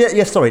 Oh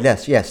yeah. Sorry.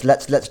 Yes.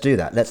 Let's do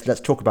that.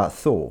 Let's talk about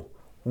Thor.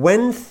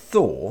 When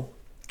Thor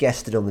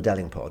guested on the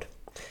Delling Pod,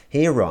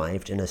 he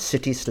arrived in a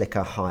city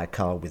slicker hire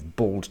car with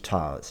bald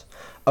tires.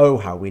 Oh,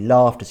 how we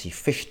laughed as he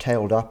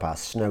fishtailed up our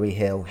snowy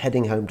hill,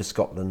 heading home to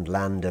Scotland,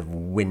 land of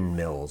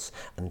windmills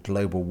and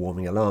global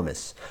warming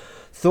alarmists.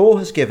 Thor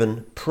has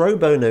given pro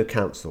bono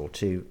counsel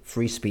to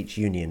Free Speech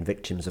Union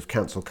victims of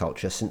cancel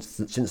culture since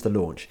the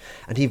launch,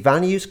 and he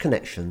values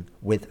connection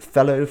with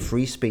fellow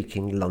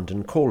free-speaking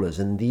London callers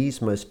in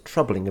these most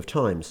troubling of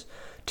times.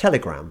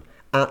 Telegram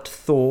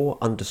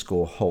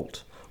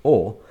 @Thor_Holt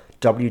or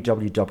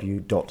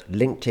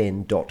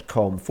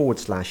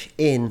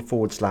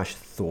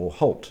www.linkedin.com/in/Thor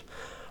Holt.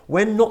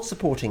 When not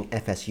supporting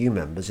FSU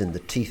members in the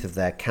teeth of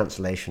their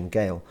cancellation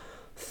gale,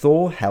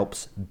 Thor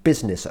helps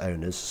business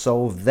owners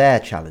solve their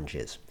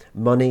challenges,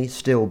 money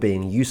still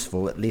being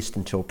useful at least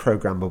until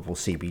programmable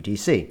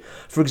CBDC.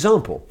 For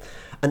example,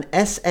 an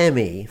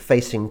SME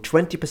facing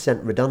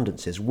 20%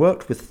 redundancies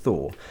worked with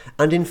Thor,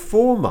 and in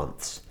 4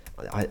 months,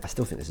 I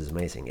still think this is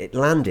amazing, it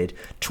landed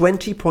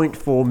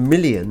 £20.4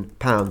 million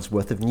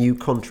worth of new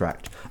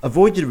contract,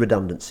 avoided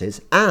redundancies,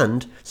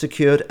 and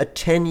secured a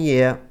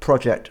 10-year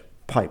project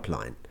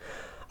pipeline.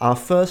 Our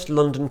first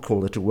London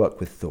caller to work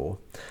with Thor,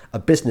 a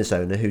business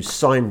owner who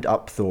signed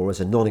up Thor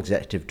as a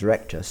non-executive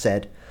director,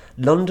 said,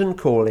 London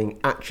Calling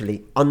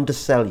actually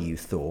undersell you,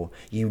 Thor.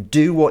 You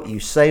do what you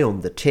say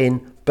on the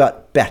tin,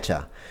 but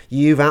better.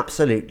 You've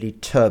absolutely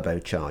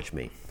turbocharged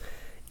me.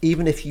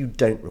 Even if you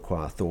don't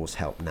require Thor's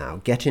help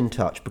now, get in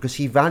touch because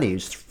he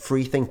values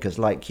free thinkers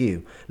like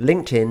you.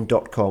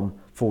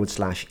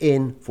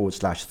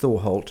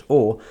 LinkedIn.com/in/Thor Holt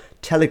or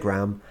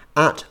Telegram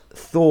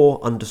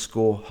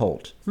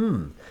 @Thor_Holt.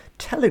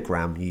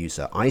 Telegram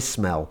user, I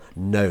smell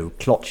no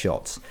clot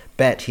shots.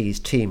 Bet he's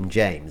Team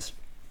James.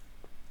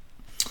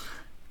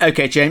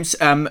 Okay, James,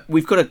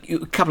 we've got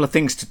a couple of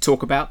things to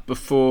talk about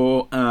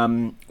before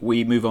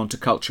we move on to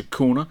Culture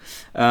Corner.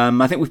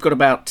 I think we've got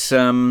about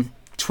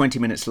 20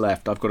 minutes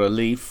left. I've got to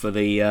leave for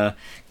the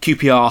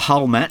QPR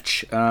Hull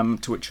match, to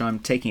which I'm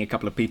taking a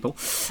couple of people,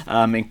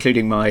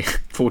 including my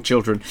 4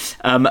 children.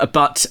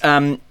 But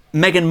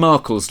Meghan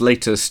Markle's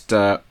latest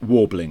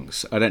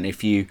warblings, I don't know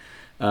if you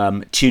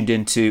tuned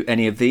into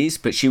any of these,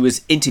 but she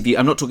was interviewed.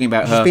 I'm not talking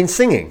about her. She's been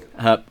singing.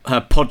 Her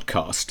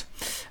podcast.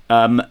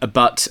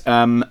 But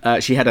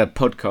she had a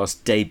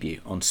podcast debut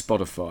on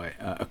Spotify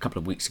a couple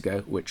of weeks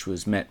ago, which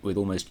was met with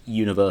almost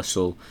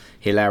universal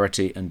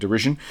hilarity and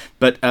derision.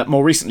 But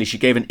more recently, she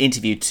gave an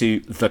interview to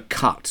The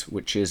Cut,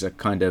 which is a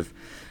kind of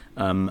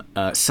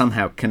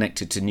somehow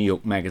connected to New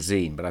York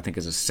Magazine, but I think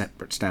is a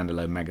separate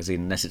standalone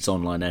magazine, unless it's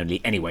online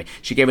only. Anyway,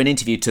 she gave an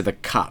interview to The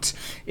Cut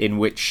in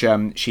which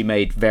she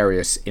made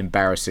various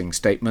embarrassing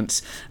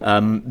statements.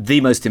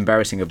 The most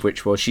embarrassing of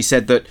which was she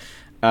said that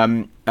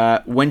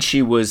when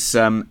she was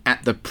at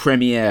the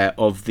premiere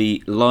of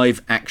the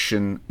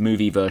live-action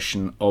movie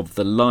version of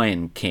The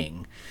Lion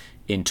King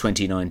in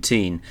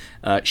 2019,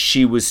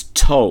 she was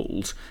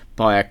told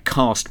by a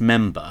cast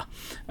member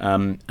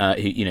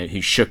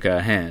who shook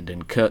her hand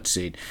and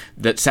curtsied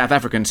that South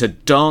Africans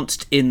had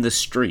danced in the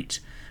street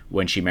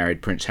when she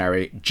married Prince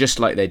Harry, just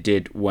like they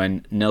did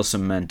when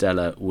Nelson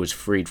Mandela was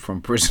freed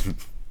from prison.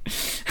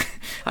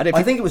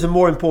 I think it was a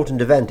more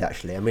important event,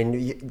 actually. I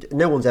mean,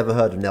 no one's ever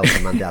heard of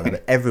Nelson Mandela,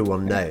 but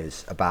everyone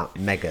knows about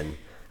Meghan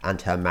and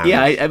her marriage.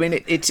 Yeah, I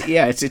mean,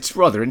 it's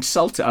rather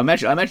insulting. I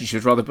imagine she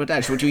was rather put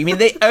out. What do you mean?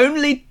 They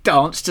only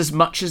danced as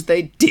much as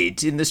they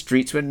did in the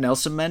streets when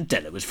Nelson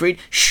Mandela was freed?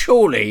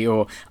 Surely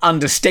you're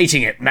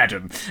understating it,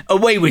 madam.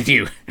 Away with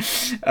you.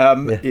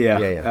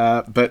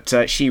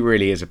 But she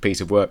really is a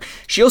piece of work.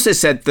 She also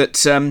said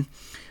that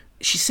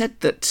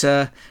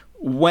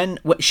when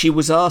she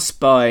was asked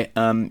by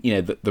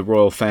the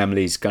royal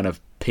family's kind of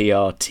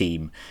PR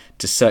team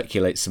to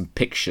circulate some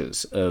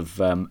pictures of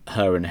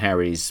her and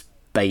Harry's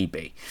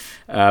baby,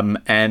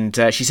 and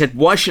she said,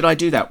 why should I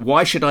do that?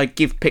 Why should I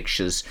give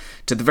pictures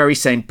to the very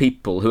same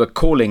people who are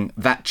calling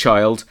that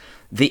child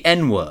the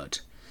N-word?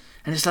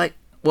 And it's like,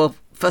 well,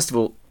 first of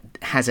all,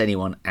 has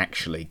anyone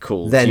actually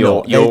called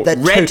your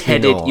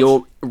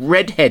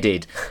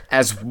redheaded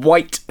as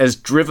white as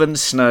driven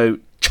snow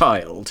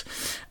child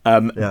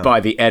by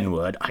the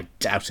N-word? I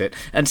doubt it.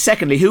 And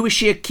secondly, who was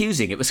she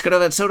accusing? It was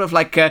sort of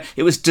like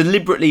it was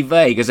deliberately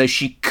vague, as though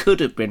she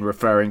could have been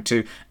referring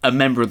to a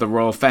member of the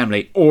royal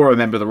family or a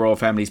member of the royal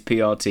family's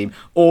PR team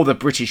or the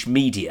British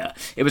media.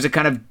 It was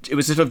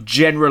sort of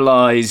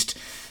generalised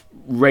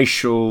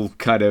racial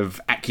kind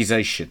of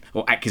accusation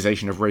of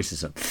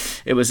racism.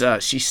 It was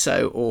she's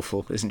so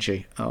awful, isn't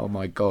she? Oh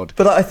my god.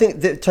 But I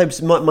think that,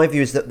 Tobes, my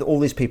view is that all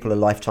these people are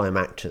lifetime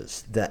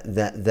actors. That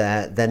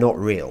they're not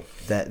real.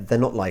 They're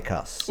not like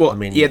us. Well, I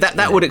mean, yeah,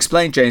 that would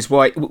explain, James,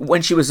 why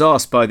when she was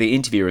asked by the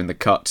interviewer in The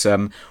Cut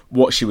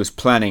what she was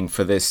planning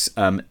for this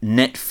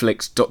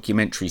Netflix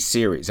documentary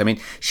series. I mean,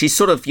 she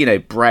sort of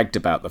bragged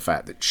about the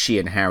fact that she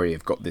and Harry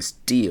have got this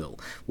deal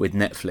with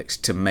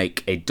Netflix to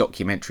make a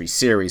documentary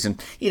series,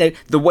 and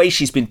the way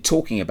she's been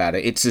talking about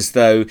it, it's as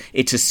though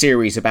it's a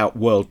series about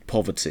world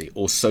poverty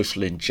or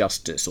social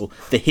injustice or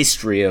the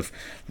history of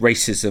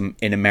racism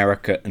in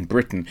America and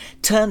Britain.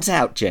 Turns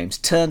out, James,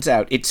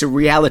 it's a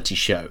reality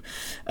show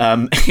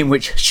in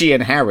which she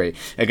and Harry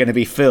are going to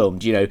be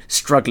filmed,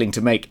 struggling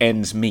to make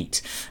ends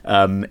meet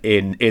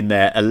in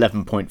their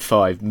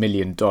 $11.5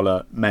 million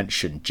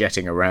mansion,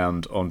 jetting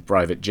around on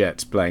private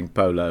jets, playing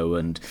polo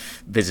and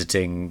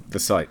visiting the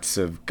sites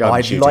of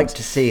gun shootings. I'd like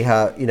to see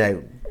her,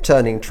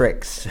 turning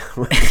tricks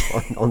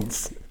on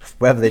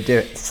wherever they do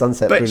it,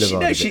 Sunset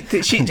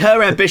Boulevard.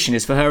 Her ambition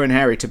is for her and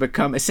Harry to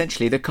become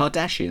essentially the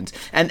Kardashians,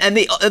 and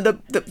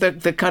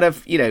the kind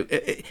of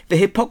the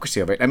hypocrisy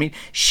of it. I mean,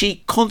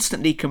 she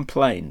constantly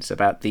complains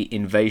about the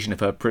invasion of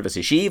her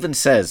privacy. She even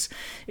says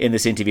in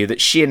this interview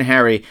that she and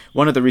Harry,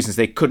 one of the reasons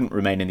they couldn't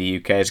remain in the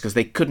UK is because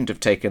they couldn't have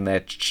taken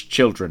their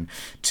children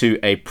to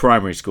a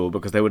primary school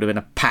because there would have been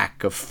a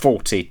pack of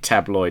 40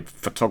 tabloid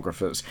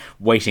photographers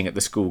waiting at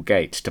the school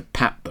gate to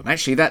pap them.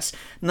 Actually, that's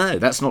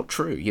not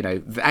true.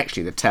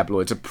 Actually, the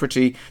tabloids are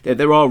pretty.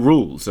 There are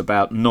rules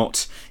about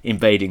not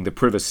invading the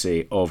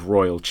privacy of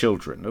royal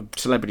children, of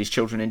celebrities'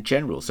 children in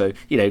general. So,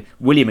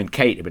 William and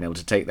Kate have been able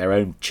to take their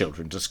own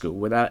children to school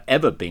without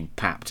ever being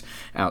papped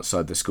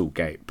outside the school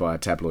gate by a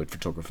tabloid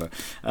photographer.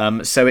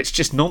 So it's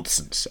just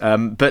nonsense.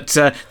 But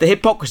the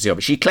hypocrisy of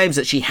it, she claims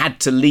that she had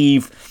to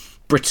leave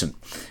Britain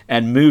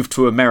and moved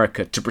to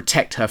America to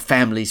protect her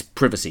family's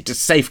privacy, to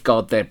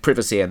safeguard their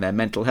privacy and their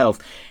mental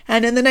health.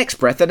 And in the next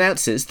breath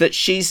announces that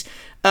she's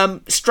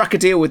struck a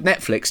deal with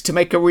Netflix to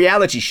make a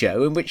reality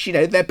show in which,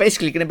 they're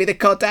basically going to be the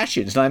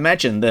Kardashians. And I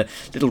imagine the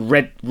little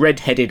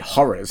red-headed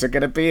horrors are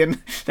going to be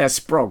in, their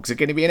sprogs are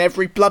going to be in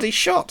every bloody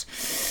shot.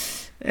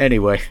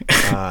 Anyway,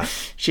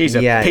 she's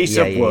a piece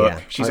of work.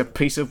 Yeah. She's a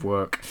piece of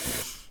work.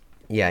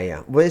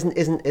 Yeah. Well,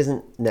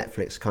 isn't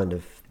Netflix kind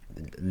of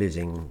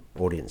losing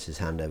audiences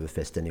hand over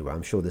fist anyway?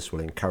 I'm sure this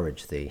will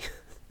encourage the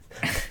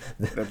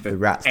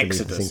rats to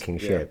leave the sinking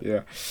ship.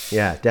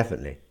 Yeah,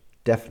 definitely.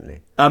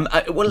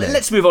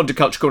 Let's move on to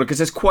Culture Corner because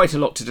there's quite a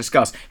lot to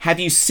discuss. Have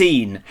you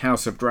seen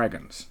House of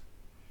Dragons?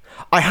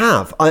 I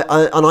have.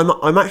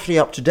 I'm actually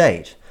up to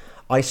date.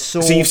 I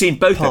saw. So you've seen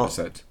both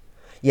episodes?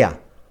 Yeah.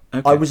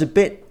 Okay. I was a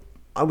bit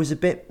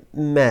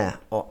meh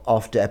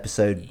after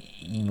episod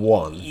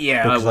 1.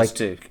 Yeah, I was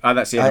too.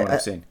 That's the only one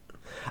I've seen.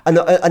 And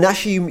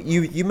actually,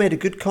 you made a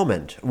good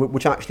comment,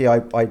 which actually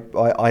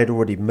I had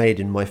already made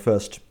in my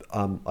first.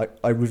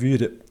 I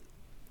reviewed it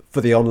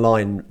for the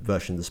online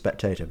version of The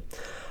Spectator.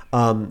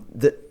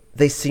 That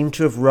they seem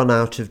to have run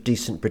out of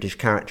decent British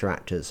character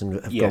actors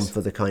and have gone for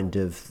the kind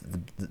of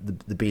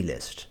the B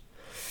list.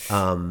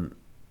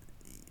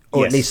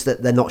 Or at least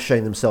that they're not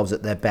showing themselves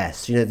at their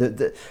best.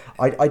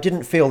 I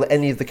didn't feel that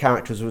any of the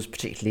characters was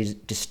particularly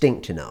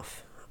distinct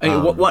enough.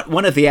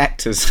 One of the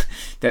actors,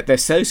 that they're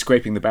so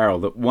scraping the barrel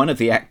that one of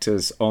the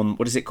actors on,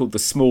 what is it called, The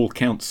Small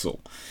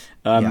Council,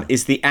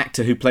 is the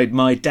actor who played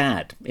my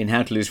dad in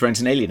How to Lose Friends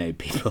and Alienate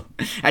People.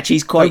 Actually,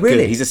 he's quite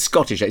good. He's a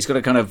Scottish. He's got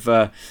a kind of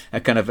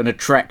an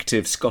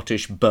attractive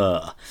Scottish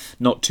burr,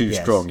 not too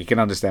strong. You can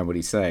understand what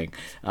he's saying.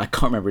 I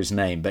can't remember his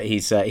name, but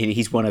he's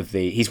one of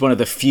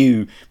the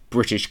few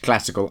British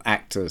classical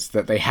actors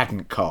that they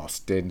hadn't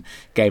cast in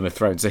Game of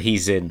Thrones. So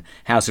he's in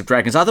House of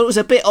Dragons. I thought it was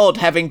a bit odd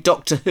having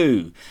Doctor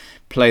Who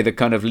play the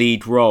kind of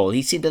lead role.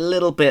 He seemed a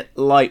little bit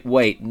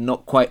lightweight,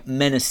 not quite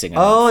menacing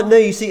enough. Oh no,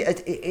 you see,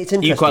 it's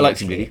interesting. You quite liked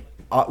him, did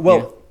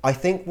you? I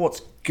think what's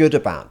good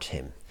about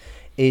him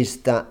is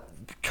that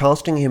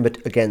casting him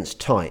against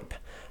type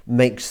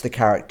makes the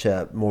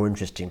character more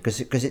interesting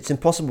because it's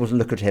impossible to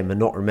look at him and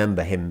not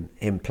remember him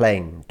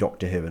playing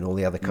Doctor Who and all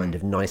the other kind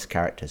of nice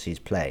characters he's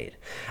played.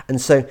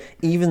 And so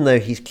even though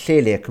he's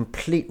clearly a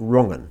complete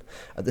wrong'un,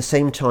 at the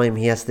same time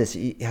he has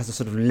a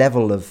sort of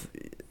level of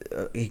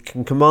he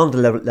can command a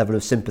level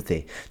of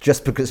sympathy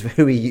just because of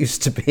who he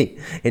used to be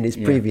in his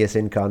previous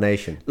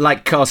incarnation.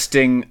 Like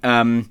casting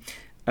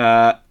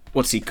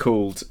what's he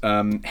called?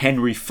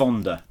 Henry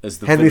Fonda as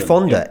the Henry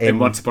villain Fonda in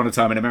Once Upon a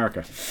Time in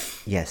America.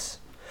 Yes.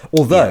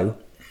 Although,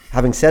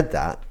 having said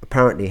that,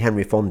 apparently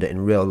Henry Fonda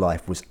in real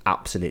life was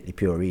absolutely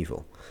pure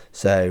evil.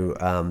 So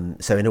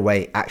in a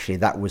way, actually,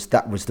 that was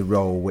the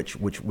role which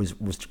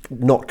was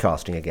not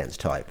casting against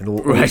type. And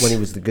when he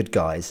was the good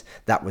guys,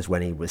 that was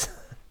when he was.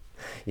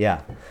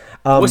 Yeah.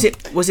 Was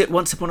it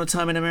Once Upon a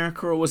Time in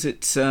America, or was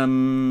it?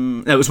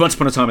 No, it was Once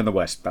Upon a Time in the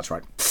West. That's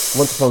right.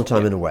 Once Upon a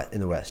Time in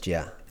the West.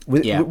 Yeah.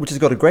 Which has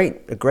got a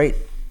great Ennio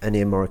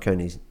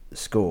Morricone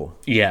score.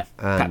 Yeah,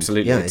 and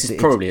absolutely. Yeah, it's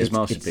probably his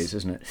masterpiece,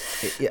 isn't it?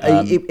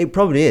 It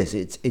probably is.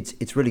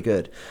 It's really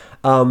good.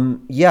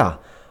 Yeah.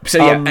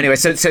 So anyway,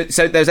 so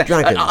there's a.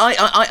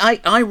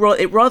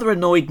 It rather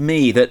annoyed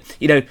me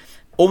that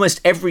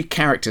almost every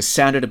character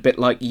sounded a bit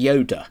like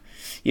Yoda.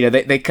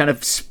 They kind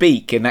of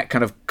speak in that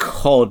kind of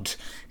cod,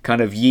 kind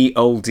of ye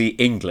olde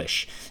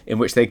English, in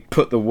which they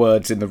put the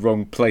words in the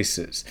wrong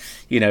places,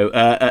 in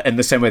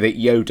the same way that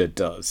Yoda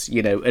does,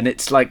 and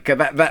it's like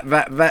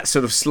that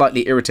sort of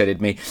slightly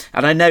irritated me.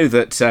 And I know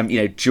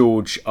that,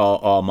 George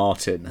R.R.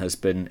 Martin has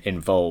been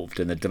involved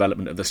in the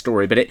development of the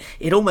story, but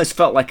it almost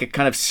felt like a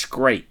kind of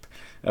scrape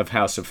of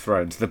House of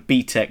Thrones, the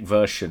B-Tech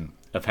version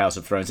of House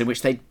of Thrones, in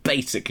which they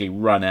basically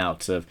run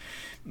out of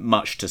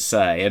much to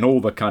say, and all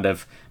the kind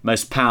of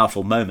most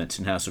powerful moments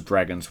in House of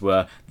Dragons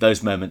were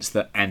those moments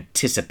that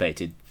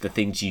anticipated the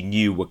things you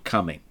knew were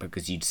coming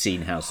because you'd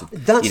seen House of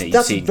That's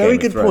a very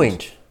good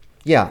point.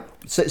 Yeah.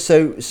 So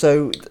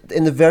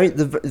in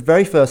the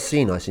very first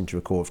scene I seem to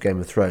recall of Game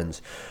of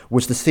Thrones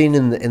was the scene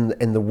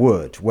in the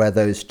wood where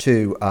those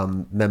two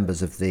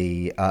members of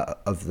the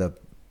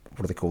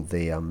what are they called,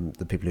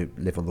 the people who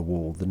live on the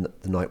wall,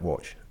 the Night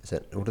Watch, is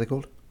it, what are they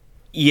called?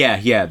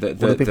 Yeah.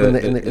 The people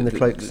in the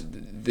cloaks.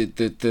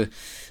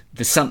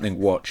 The something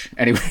watch.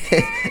 Anyway,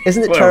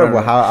 isn't it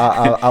terrible how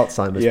our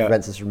Alzheimer's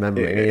prevents us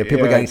remembering?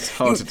 People are going. It's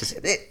hard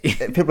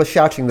to people are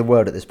shouting the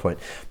word at this point.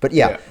 But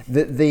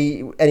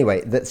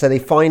so they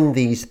find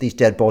these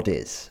dead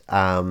bodies,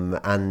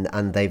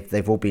 and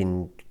they've all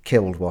been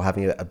killed while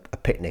having a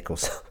picnic or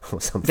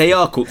something. They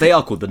are called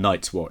the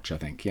Night's Watch, I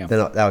think. Yeah, they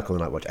are called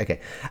the Night Watch. Okay,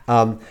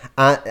 and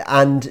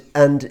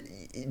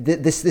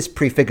this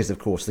prefigures, of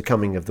course, the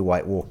coming of the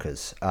White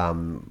Walkers,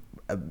 and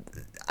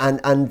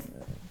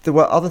there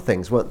were other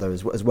things, weren't there,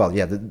 as well?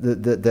 Yeah,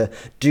 the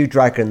do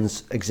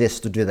dragons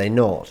exist or do they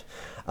not?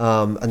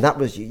 And that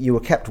was, you were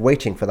kept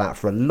waiting for that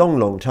for a long,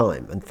 long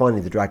time, and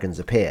finally the dragons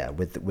appear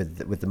with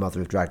the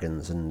Mother of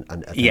Dragons and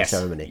a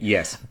ceremony.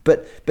 Yes.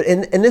 But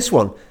in this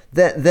one,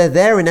 they're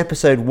there in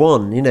episode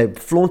 1,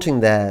 flaunting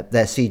their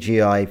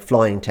CGI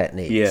flying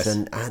techniques. Yes.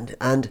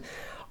 And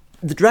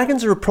the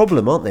dragons are a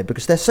problem, aren't they?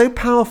 Because they're so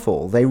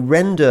powerful, they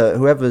render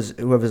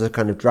whoever's a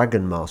kind of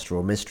dragon master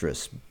or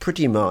mistress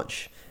pretty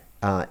much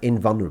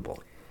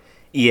invulnerable.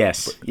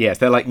 Yes,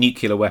 they're like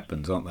nuclear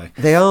weapons, aren't they?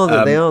 They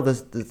are the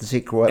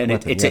secret weapon.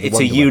 And it's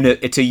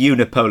a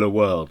unipolar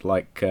world,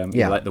 like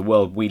the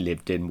world we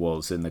lived in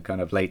was in the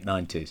kind of late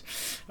 90s.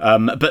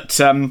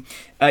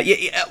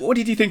 What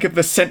did you think of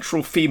the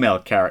central female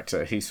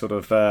character? He sort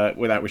of,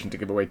 without wishing to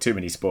give away too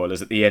many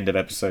spoilers, at the end of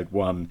episode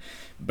 1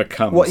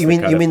 becomes. What you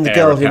mean? You mean the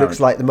girl who looks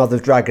like the Mother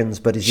of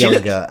Dragons but is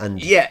younger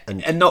and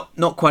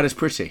not quite as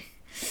pretty.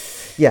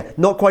 Yeah,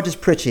 not quite as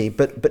pretty,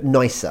 but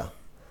nicer.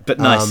 But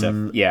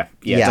nicer,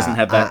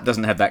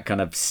 doesn't have that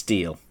kind of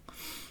steel.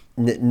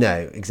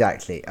 No,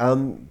 exactly. I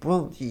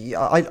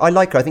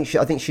like her. I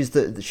think she's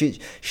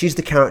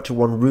the character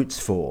one roots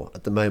for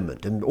at the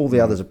moment, and all the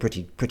others are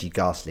pretty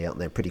ghastly, aren't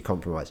they? Pretty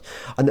compromised.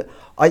 And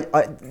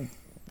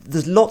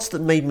there's lots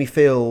that made me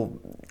feel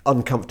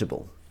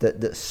uncomfortable.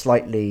 That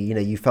slightly,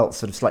 you felt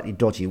sort of slightly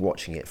dodgy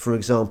watching it. For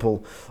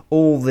example,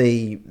 all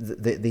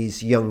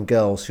these young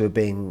girls who are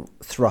being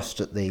thrust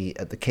at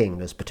the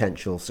king as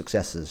potential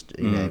successors,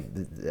 people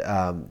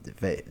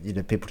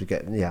to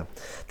get,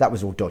 that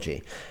was all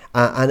dodgy,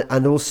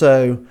 and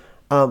also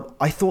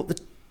I thought the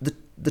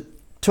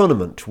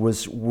tournament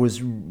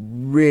was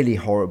really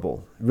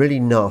horrible, really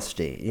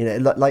nasty.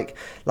 Like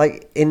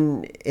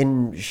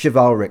in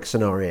chivalric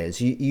scenarios,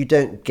 you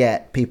don't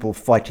get people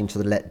fighting to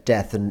the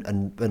death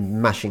and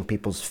mashing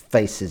people's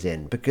faces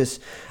in, because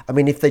I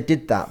mean, if they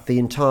did that, the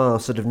entire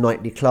sort of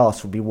knightly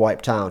class would be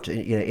wiped out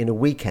in a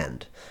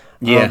weekend.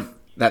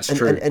 That's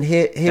true. And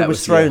here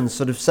was Thrones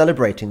sort of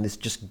celebrating this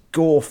just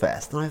gore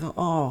fest, and I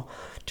thought,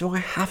 do I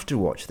have to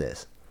watch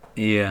this?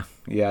 Yeah,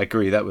 I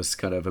agree. That was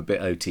kind of a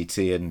bit OTT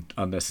and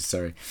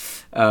unnecessary.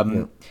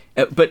 But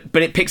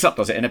it picks up,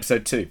 does it, in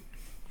episode 2?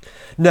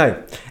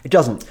 No, it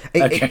doesn't.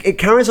 It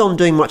carries on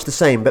doing much the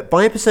same, but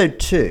by episode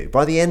 2,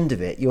 by the end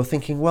of it, you're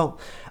thinking, well,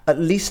 at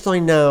least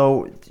they've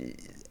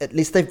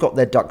got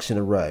their ducks in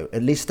a row.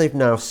 At least they've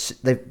now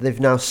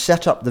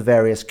set up the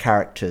various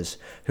characters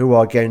who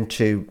are going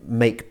to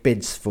make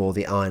bids for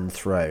the Iron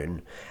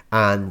Throne,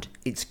 and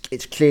it's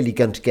clearly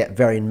going to get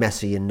very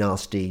messy and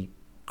nasty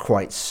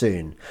quite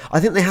soon. I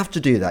think they have to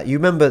do that. You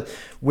remember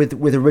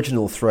with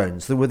original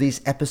Thrones, there were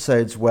these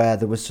episodes where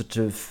there was sort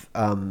of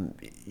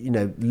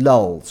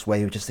lulls where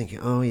you were just thinking,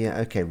 oh yeah,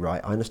 okay, right,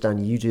 I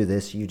understand, you do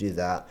this, you do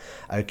that,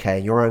 okay,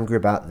 you're angry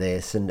about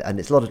this, and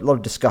it's a lot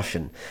of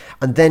discussion,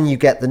 and then you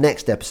get the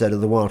next episode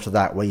of the one after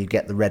that where you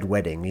get the Red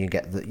Wedding, you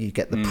get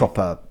the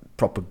proper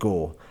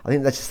gore. I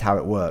think that's just how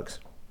it works.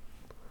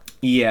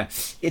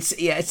 It's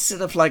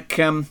sort of like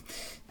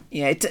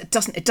it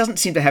doesn't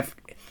seem to have.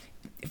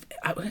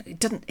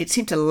 It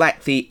seemed to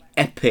lack the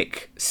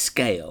epic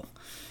scale,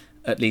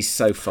 at least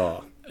so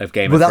far, of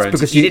Game of Thrones. Well, that's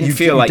because you didn't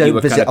feel like you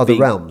were visit kind of other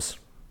realms.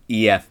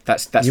 Yeah,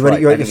 that's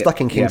right. You're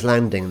stuck in King's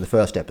Landing in the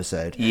first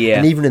episode,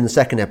 and even in the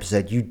second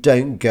episode, you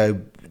don't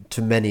go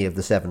to many of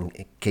the Seven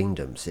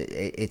Kingdoms.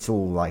 It's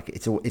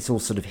all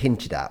sort of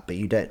hinted at, but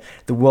you don't.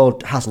 The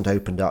world hasn't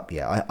opened up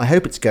yet. I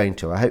hope it's going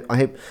to. I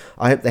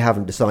hope they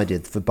haven't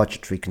decided for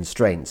budgetary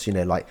constraints.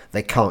 Like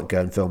they can't go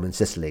and film in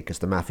Sicily because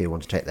the mafia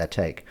want to take their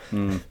take.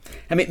 I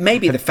mean,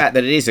 maybe the fact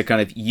that it is a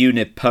kind of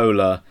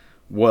unipolar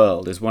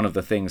world is one of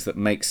the things that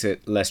makes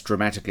it less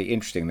dramatically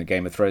interesting than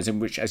Game of Thrones, in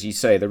which, as you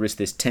say, there is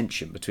this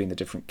tension between the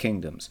different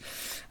kingdoms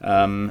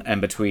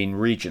and between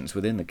regions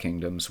within the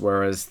kingdoms,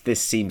 whereas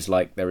this seems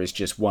like there is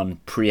just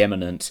one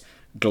preeminent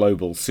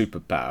global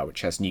superpower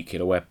which has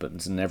nuclear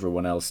weapons and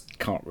everyone else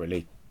can't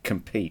really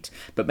compete.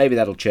 But maybe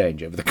that'll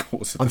change over the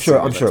course of the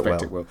series. I'm sure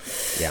it will.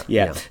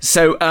 Yeah.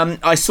 So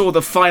I saw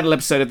the final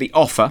episode of The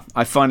Offer.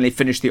 I finally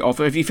finished The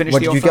Offer. Have you finished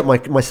The Offer? Did you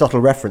get my subtle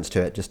reference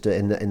to it just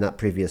in that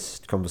previous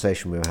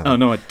conversation we were having? Oh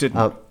no, I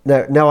didn't.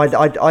 No.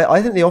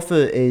 I think The Offer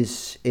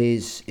is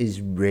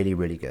really,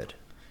 really good.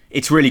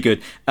 It's really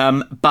good.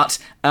 There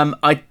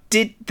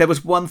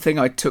was one thing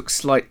I took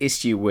slight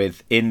issue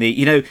with in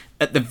the,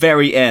 at the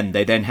very end,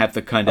 they then have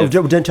the kind of...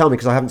 Oh, don't tell me,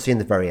 because I haven't seen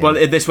the very end. Well,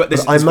 this won't be a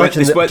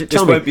spoiler.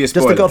 Does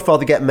The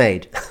Godfather get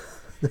made?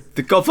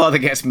 The Godfather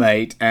gets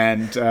made,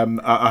 and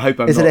I hope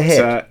I'm not... Is it a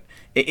hit?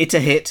 It's a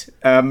hit,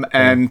 but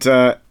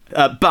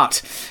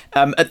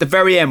at the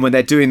very end, when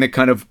they're doing the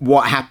kind of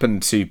what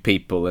happened to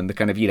people and the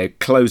kind of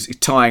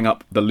tying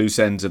up the loose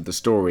ends of the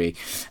story,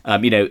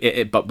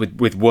 but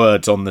with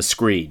words on the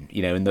screen,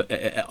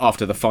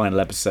 after the final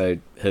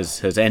episode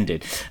has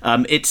ended,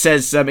 it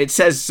says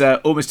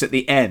almost at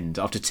the end,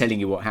 after telling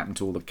you what happened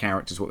to all the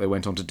characters, what they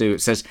went on to do,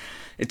 it says,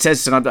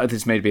 and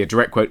this may be a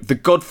direct quote: "The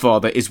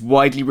Godfather is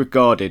widely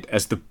regarded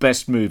as the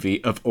best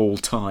movie of all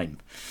time."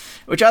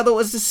 which I thought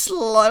was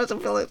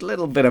a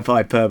little bit of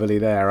hyperbole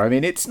there. I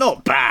mean, it's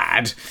not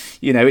bad.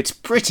 It's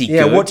pretty good.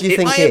 Yeah, what do you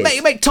think it is?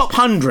 It make top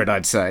 100,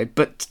 I'd say,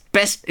 but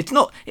best. It's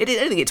not. I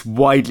don't think it's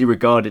widely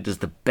regarded as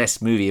the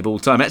best movie of all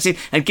time. Actually,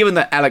 and given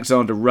that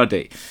Alexander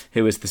Ruddy,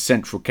 who is the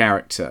central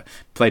character,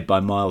 played by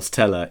Miles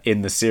Teller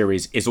in the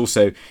series,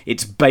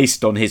 it's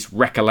based on his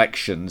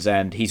recollections,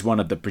 and he's one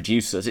of the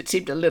producers. It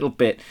seemed a little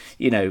bit,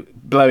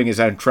 blowing his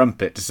own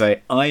trumpet to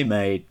say, I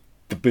made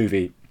the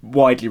movie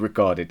widely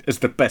regarded as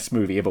the best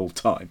movie of all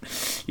time.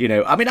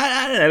 I mean,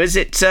 I don't know. Is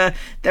it?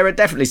 There are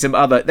definitely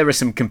there are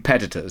some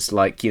competitors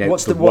like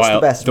What's the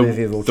best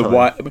movie of all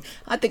time?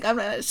 I think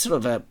I'm sort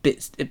of a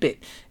bit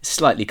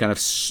slightly kind of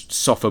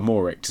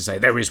sophomoric to say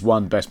there is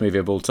one best movie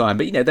of all time,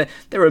 but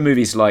there are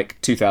movies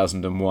like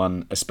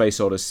 2001: A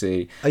Space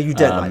Odyssey. Oh, you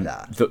don't like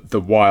that?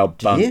 The Wild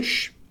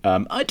Bunch.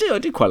 I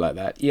do quite like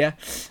that. Yeah.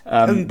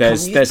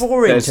 It's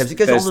boring. It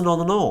goes on and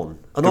on and on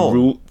and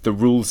on. The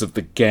Rules of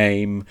the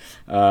Game.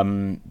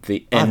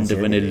 The End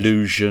of an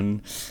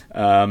Illusion.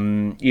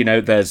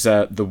 There's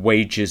The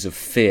Wages of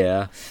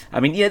Fear. I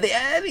mean,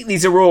 I think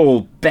these are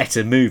all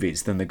better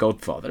movies than The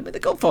Godfather. I mean, The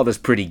Godfather's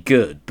pretty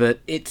good,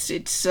 but it's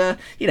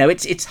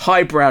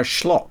highbrow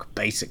schlock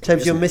basically.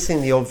 Toby, you're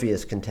missing the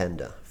obvious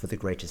contender for the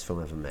greatest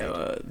film ever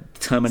made.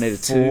 Terminator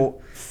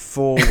 2.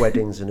 Four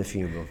Weddings and a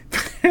Funeral.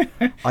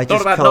 I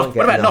just can't get What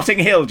about enough. Notting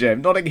Hill,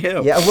 Jim? Notting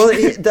Hill. Yeah, well,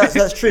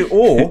 that's true.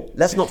 Or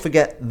let's not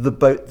forget The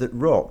Boat That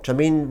Rocked. I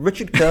mean,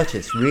 Richard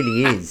Curtis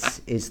really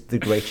is the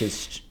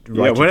greatest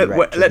writer-director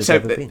let's there's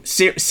hope ever been.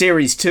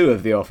 Series 2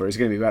 of The Offer is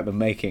going to be about the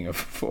making of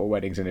Four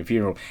Weddings and a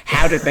Funeral.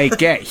 How did they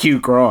get Hugh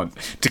Grant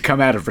to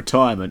come out of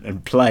retirement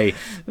and play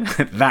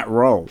that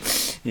role?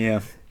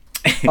 Yeah.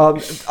 Do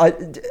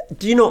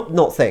you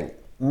not think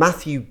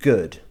Matthew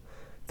Good,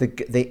 the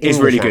English is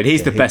really good.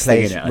 He's actor the best who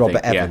thing plays in it. Robert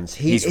I think. Evans.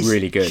 Yeah. He's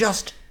really good.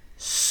 Just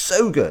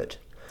so good.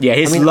 Yeah,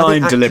 his I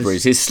line think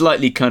deliveries, his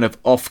slightly kind of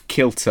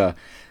off-kilter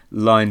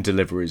line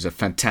deliveries are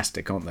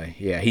fantastic, aren't they?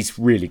 Yeah, he's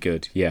really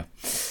good. Yeah,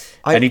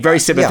 and he's very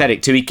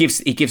sympathetic too. He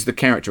gives the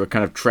character a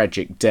kind of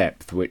tragic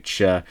depth,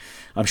 which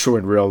I'm sure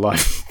in real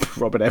life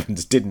Robert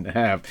Evans didn't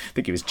have. I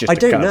think he was just a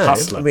kind of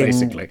hustler,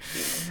 basically.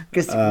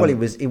 Because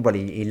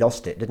he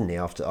lost it, didn't he?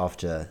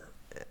 After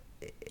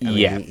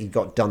he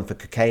got done for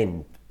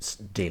cocaine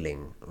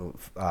dealing,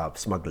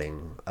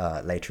 smuggling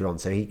later on.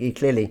 So he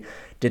clearly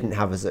didn't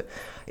have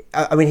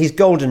his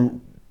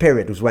golden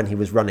period was when he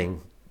was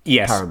running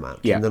Paramount.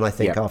 Yeah. And then I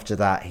think after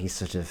that he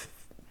sort of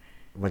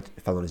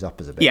fell on his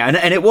uppers a bit. Yeah,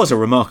 and it was a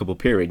remarkable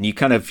period. And you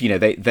kind of,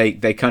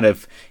 they kind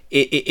of,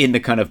 in the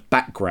kind of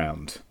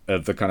background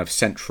of the kind of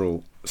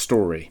central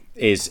story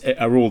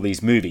are all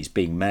these movies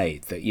being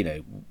made that,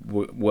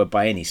 were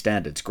by any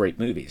standards great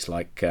movies,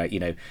 like,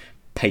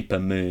 Paper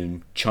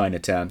Moon,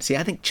 Chinatown. See,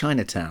 I think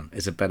Chinatown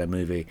is a better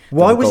movie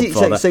than The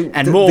Godfather,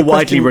 and more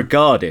widely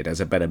regarded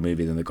as a better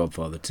movie than The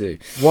Godfather 2.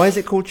 Why is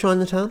it called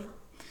Chinatown?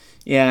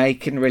 Yeah, he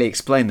couldn't really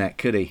explain that,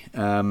 could he?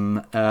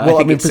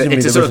 Presumably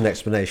there was an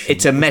explanation.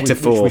 It's a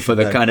metaphor for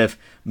the kind of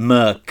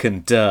murk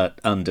and dirt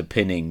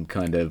underpinning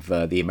kind of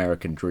the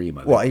American dream.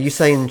 What, are you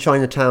saying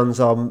Chinatowns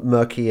are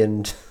murky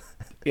and...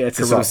 Yeah, it's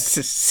corrupt. A sort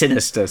of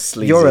sinister,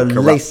 sleazy, You're a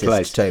corrupt racist,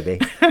 place. Toby.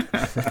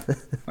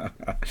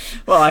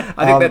 Well, I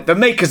think that the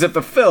makers of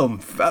the film,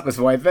 that was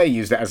why they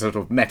used it as a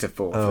sort of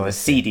metaphor for the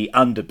seedy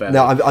underbelly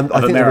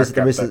of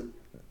America.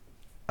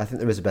 I think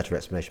there is a better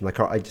explanation. I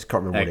just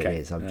can't remember what it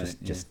is. I'm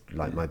just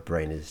like my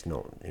brain is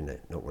not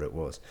what it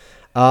was.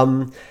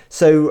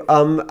 So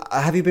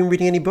have you been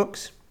reading any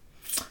books?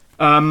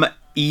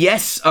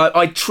 Yes,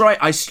 I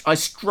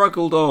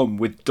struggled on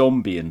with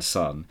Dombey and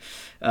Son,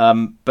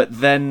 but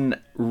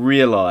then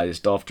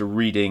realised after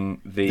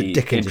reading the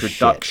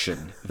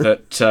introduction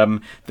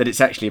that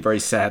it's actually a very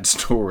sad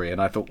story,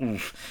 and I thought,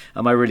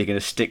 am I really going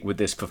to stick with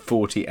this for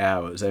 40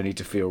 hours only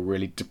to feel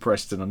really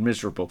depressed and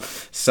miserable?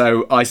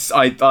 So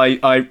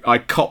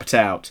I copped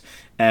out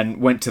and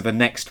went to the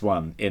next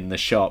one in the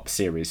Sharpe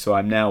series. So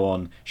I'm now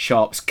on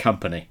Sharpe's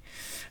Company.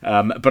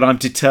 But I'm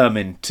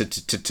determined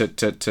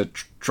to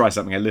try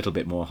something a little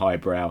bit more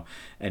highbrow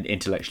and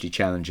intellectually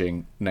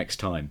challenging next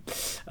time.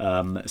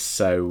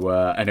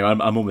 Anyway,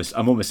 I'm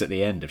almost at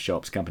the end of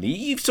Sharpe's Company.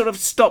 You've sort of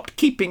stopped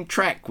keeping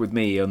track with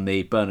me on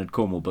the Bernard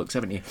Cornwell books,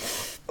 haven't you?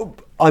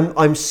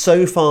 I'm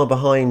so far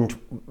behind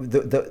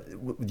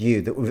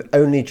you that we've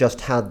only just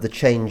had the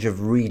change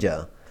of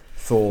reader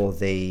for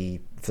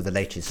the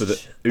latest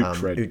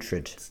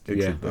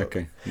Uhtred book.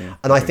 Okay. Yeah,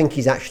 and I think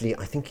we had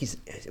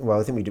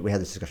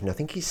this discussion. I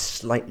think he's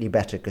slightly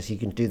better because he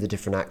can do the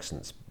different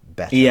accents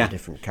better, the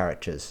different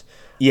characters.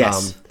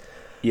 Yes.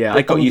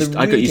 I got used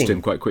to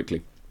him quite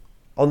quickly.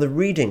 On the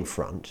reading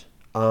front,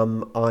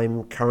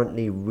 I'm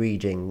currently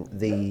reading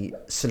the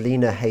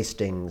Selina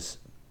Hastings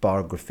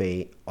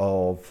biography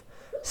of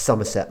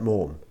Somerset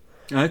Maugham.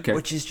 Okay.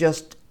 Which is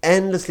just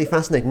endlessly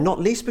fascinating, not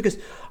least because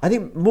I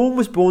think Maugham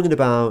was born in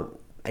about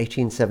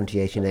 1870,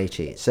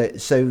 1880.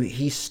 So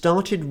he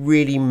started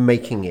really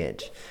making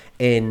it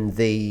in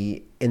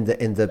the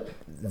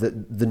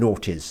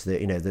noughties, the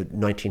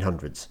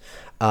 1900s.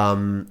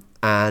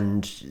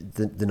 and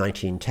the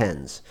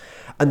 1910s.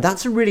 And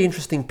that's a really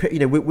interesting,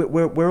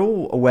 we're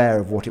all aware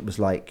of what it was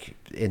like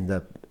in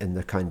the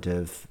kind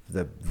of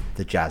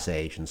the jazz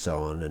age and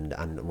so on,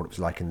 and what it was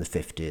like in the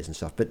 50s and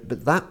stuff.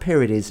 But that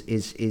period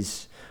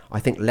is I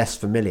think less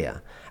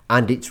familiar,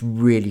 and it's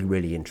really,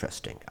 really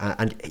interesting.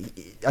 And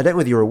I don't know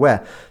whether you're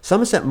aware,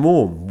 Somerset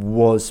Maugham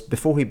was,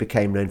 before he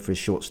became known for his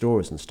short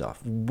stories and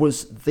stuff,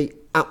 was the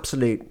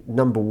absolute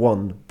number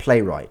one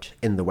playwright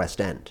in the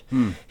West End.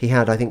 He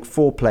had, I think,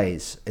 4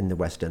 plays in the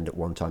West End at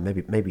one time,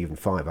 maybe even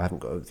 5. I haven't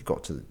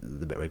got to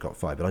the bit where he got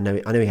 5, but I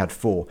know he had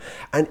 4.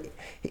 And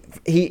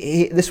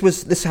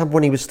this happened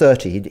when he was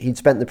 30. He'd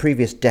spent the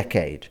previous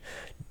decade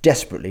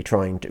desperately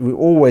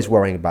always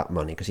worrying about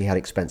money, because he had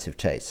expensive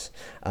tastes,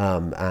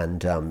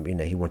 and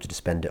he wanted to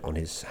spend it on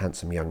his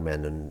handsome young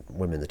men and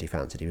women that he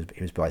fancied.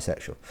 He was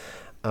bisexual,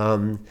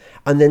 and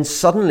then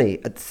suddenly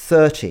at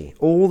 30,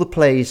 all the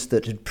plays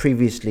that had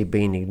previously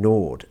been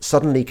ignored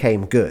suddenly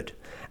came good,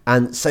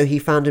 and so he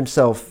found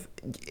himself.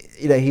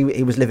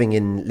 He was living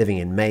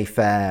in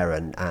Mayfair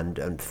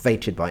and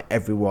feted by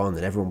everyone,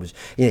 and everyone was.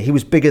 He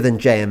was bigger than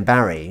J.M.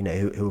 Barrie,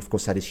 who of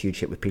course had his huge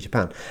hit with Peter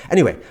Pan.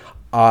 Anyway.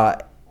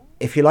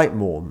 If you like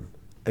Maugham,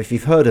 if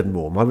you've heard of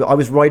Maugham, I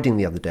was riding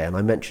the other day and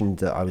I mentioned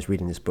that I was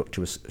reading this book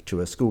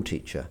to a school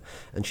teacher,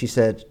 and she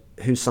said,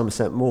 "Who's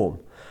Somerset Maugham?"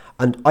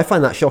 And I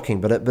find that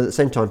shocking, but at the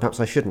same time, perhaps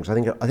I shouldn't,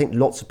 because I think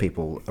lots of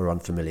people are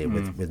unfamiliar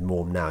with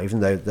Maugham now, even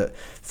though that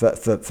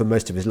for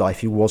most of his life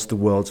he was the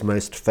world's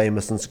most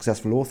famous and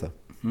successful author.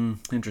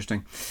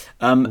 Interesting.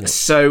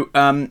 So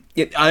I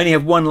only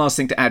have one last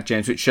thing to add,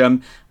 James, which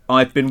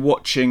I've been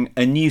watching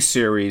a new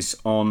series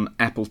on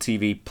Apple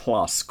TV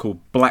Plus called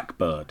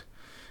Blackbird.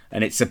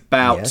 And it's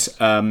about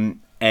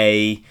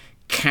a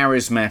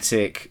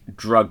charismatic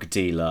drug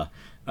dealer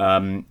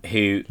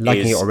who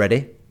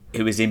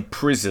is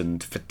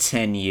imprisoned for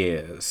 10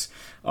 years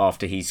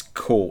after he's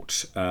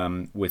caught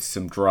with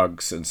some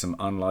drugs and some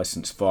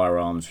unlicensed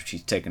firearms, which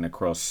he's taken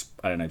across,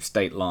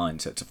 state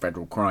lines. So it's a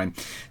federal crime.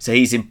 So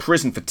he's in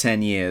prison for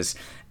 10 years.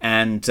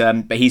 And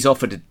but he's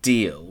offered a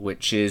deal,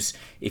 which is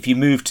if you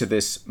move to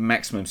this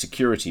maximum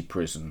security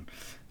prison,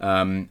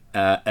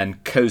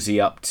 and cozy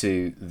up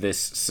to this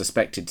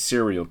suspected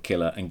serial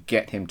killer and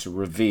get him to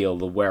reveal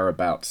the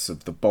whereabouts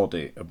of the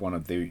body of one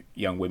of the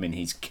young women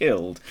he's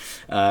killed,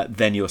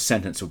 then your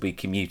sentence will be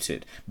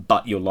commuted,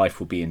 but your life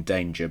will be in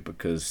danger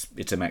because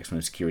it's a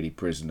maximum security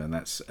prison and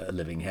that's a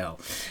living hell.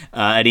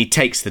 And he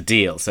takes the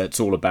deal, so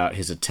it's all about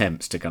his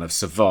attempts to kind of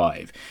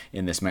survive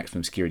in this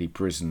maximum security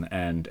prison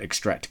and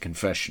extract a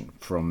confession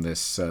from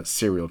this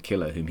serial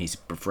killer whom he's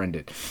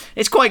befriended.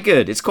 It's quite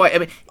good. It's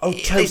quite...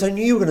 James, I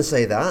knew you were going to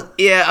say that.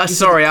 Yeah,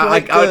 sorry,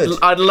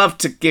 I'd love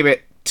to give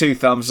it 2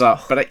 thumbs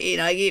up, but I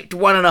give it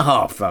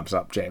 1.5 thumbs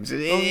up, James.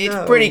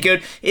 It's pretty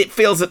good. It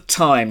feels at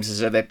times as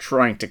though they're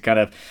trying to kind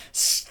of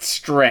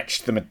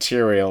stretch the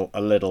material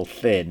a little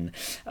thin.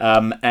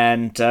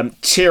 And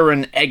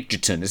Taron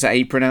Egerton, is that how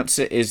you pronounce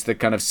it, is the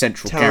kind of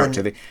central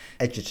character.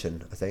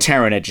 Egerton, I think.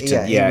 Taron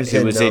Egerton,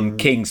 who was in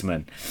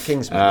Kingsman.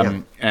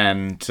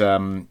 And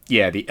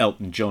the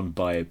Elton John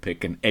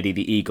biopic and Eddie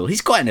the Eagle.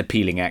 He's quite an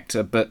appealing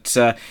actor, but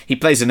he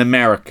plays an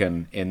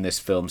American in this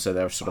film, so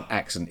there are sort of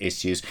accent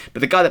issues. But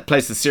the guy that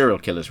plays the serial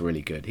killer is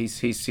really good. He's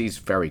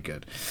very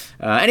good.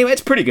 Anyway,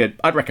 it's pretty good.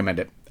 I'd recommend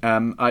it.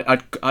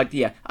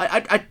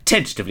 I'd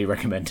tentatively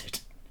recommend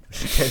it.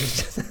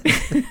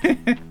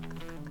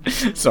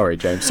 Sorry,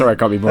 James. Sorry, I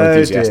can't be more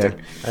enthusiastic.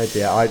 Oh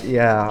dear.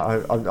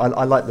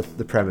 I like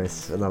the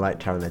premise, and I like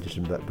Taron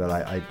Egerton, but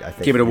I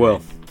think give it a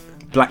whirl.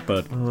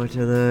 Blackbird. Oh, I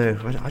don't know.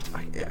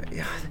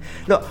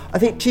 Look, I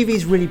think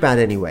TV's really bad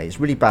anyway. It's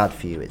really bad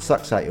for you. It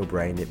sucks out your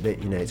brain.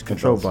 It's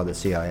controlled by the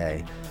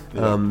CIA.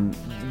 Yeah.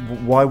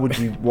 Why would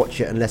you watch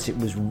it unless it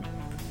was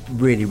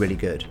really, really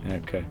good?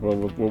 Okay, well,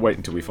 we'll wait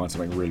until we find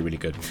something really, really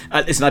good.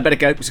 Listen, I better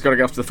go because I've got to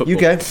go after the football. You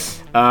go.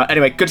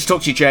 Anyway, good to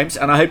talk to you, James,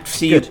 and I hope to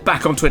see you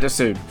back on Twitter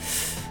soon.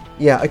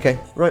 Yeah, okay.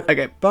 Right.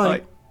 Okay,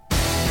 bye.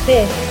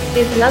 This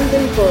is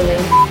London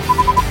Calling.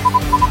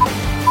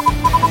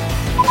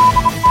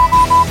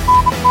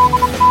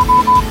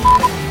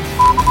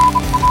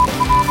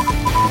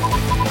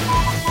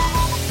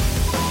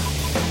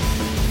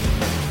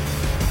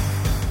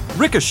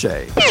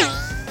 Ricochet.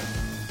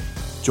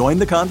 Join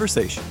the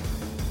conversation.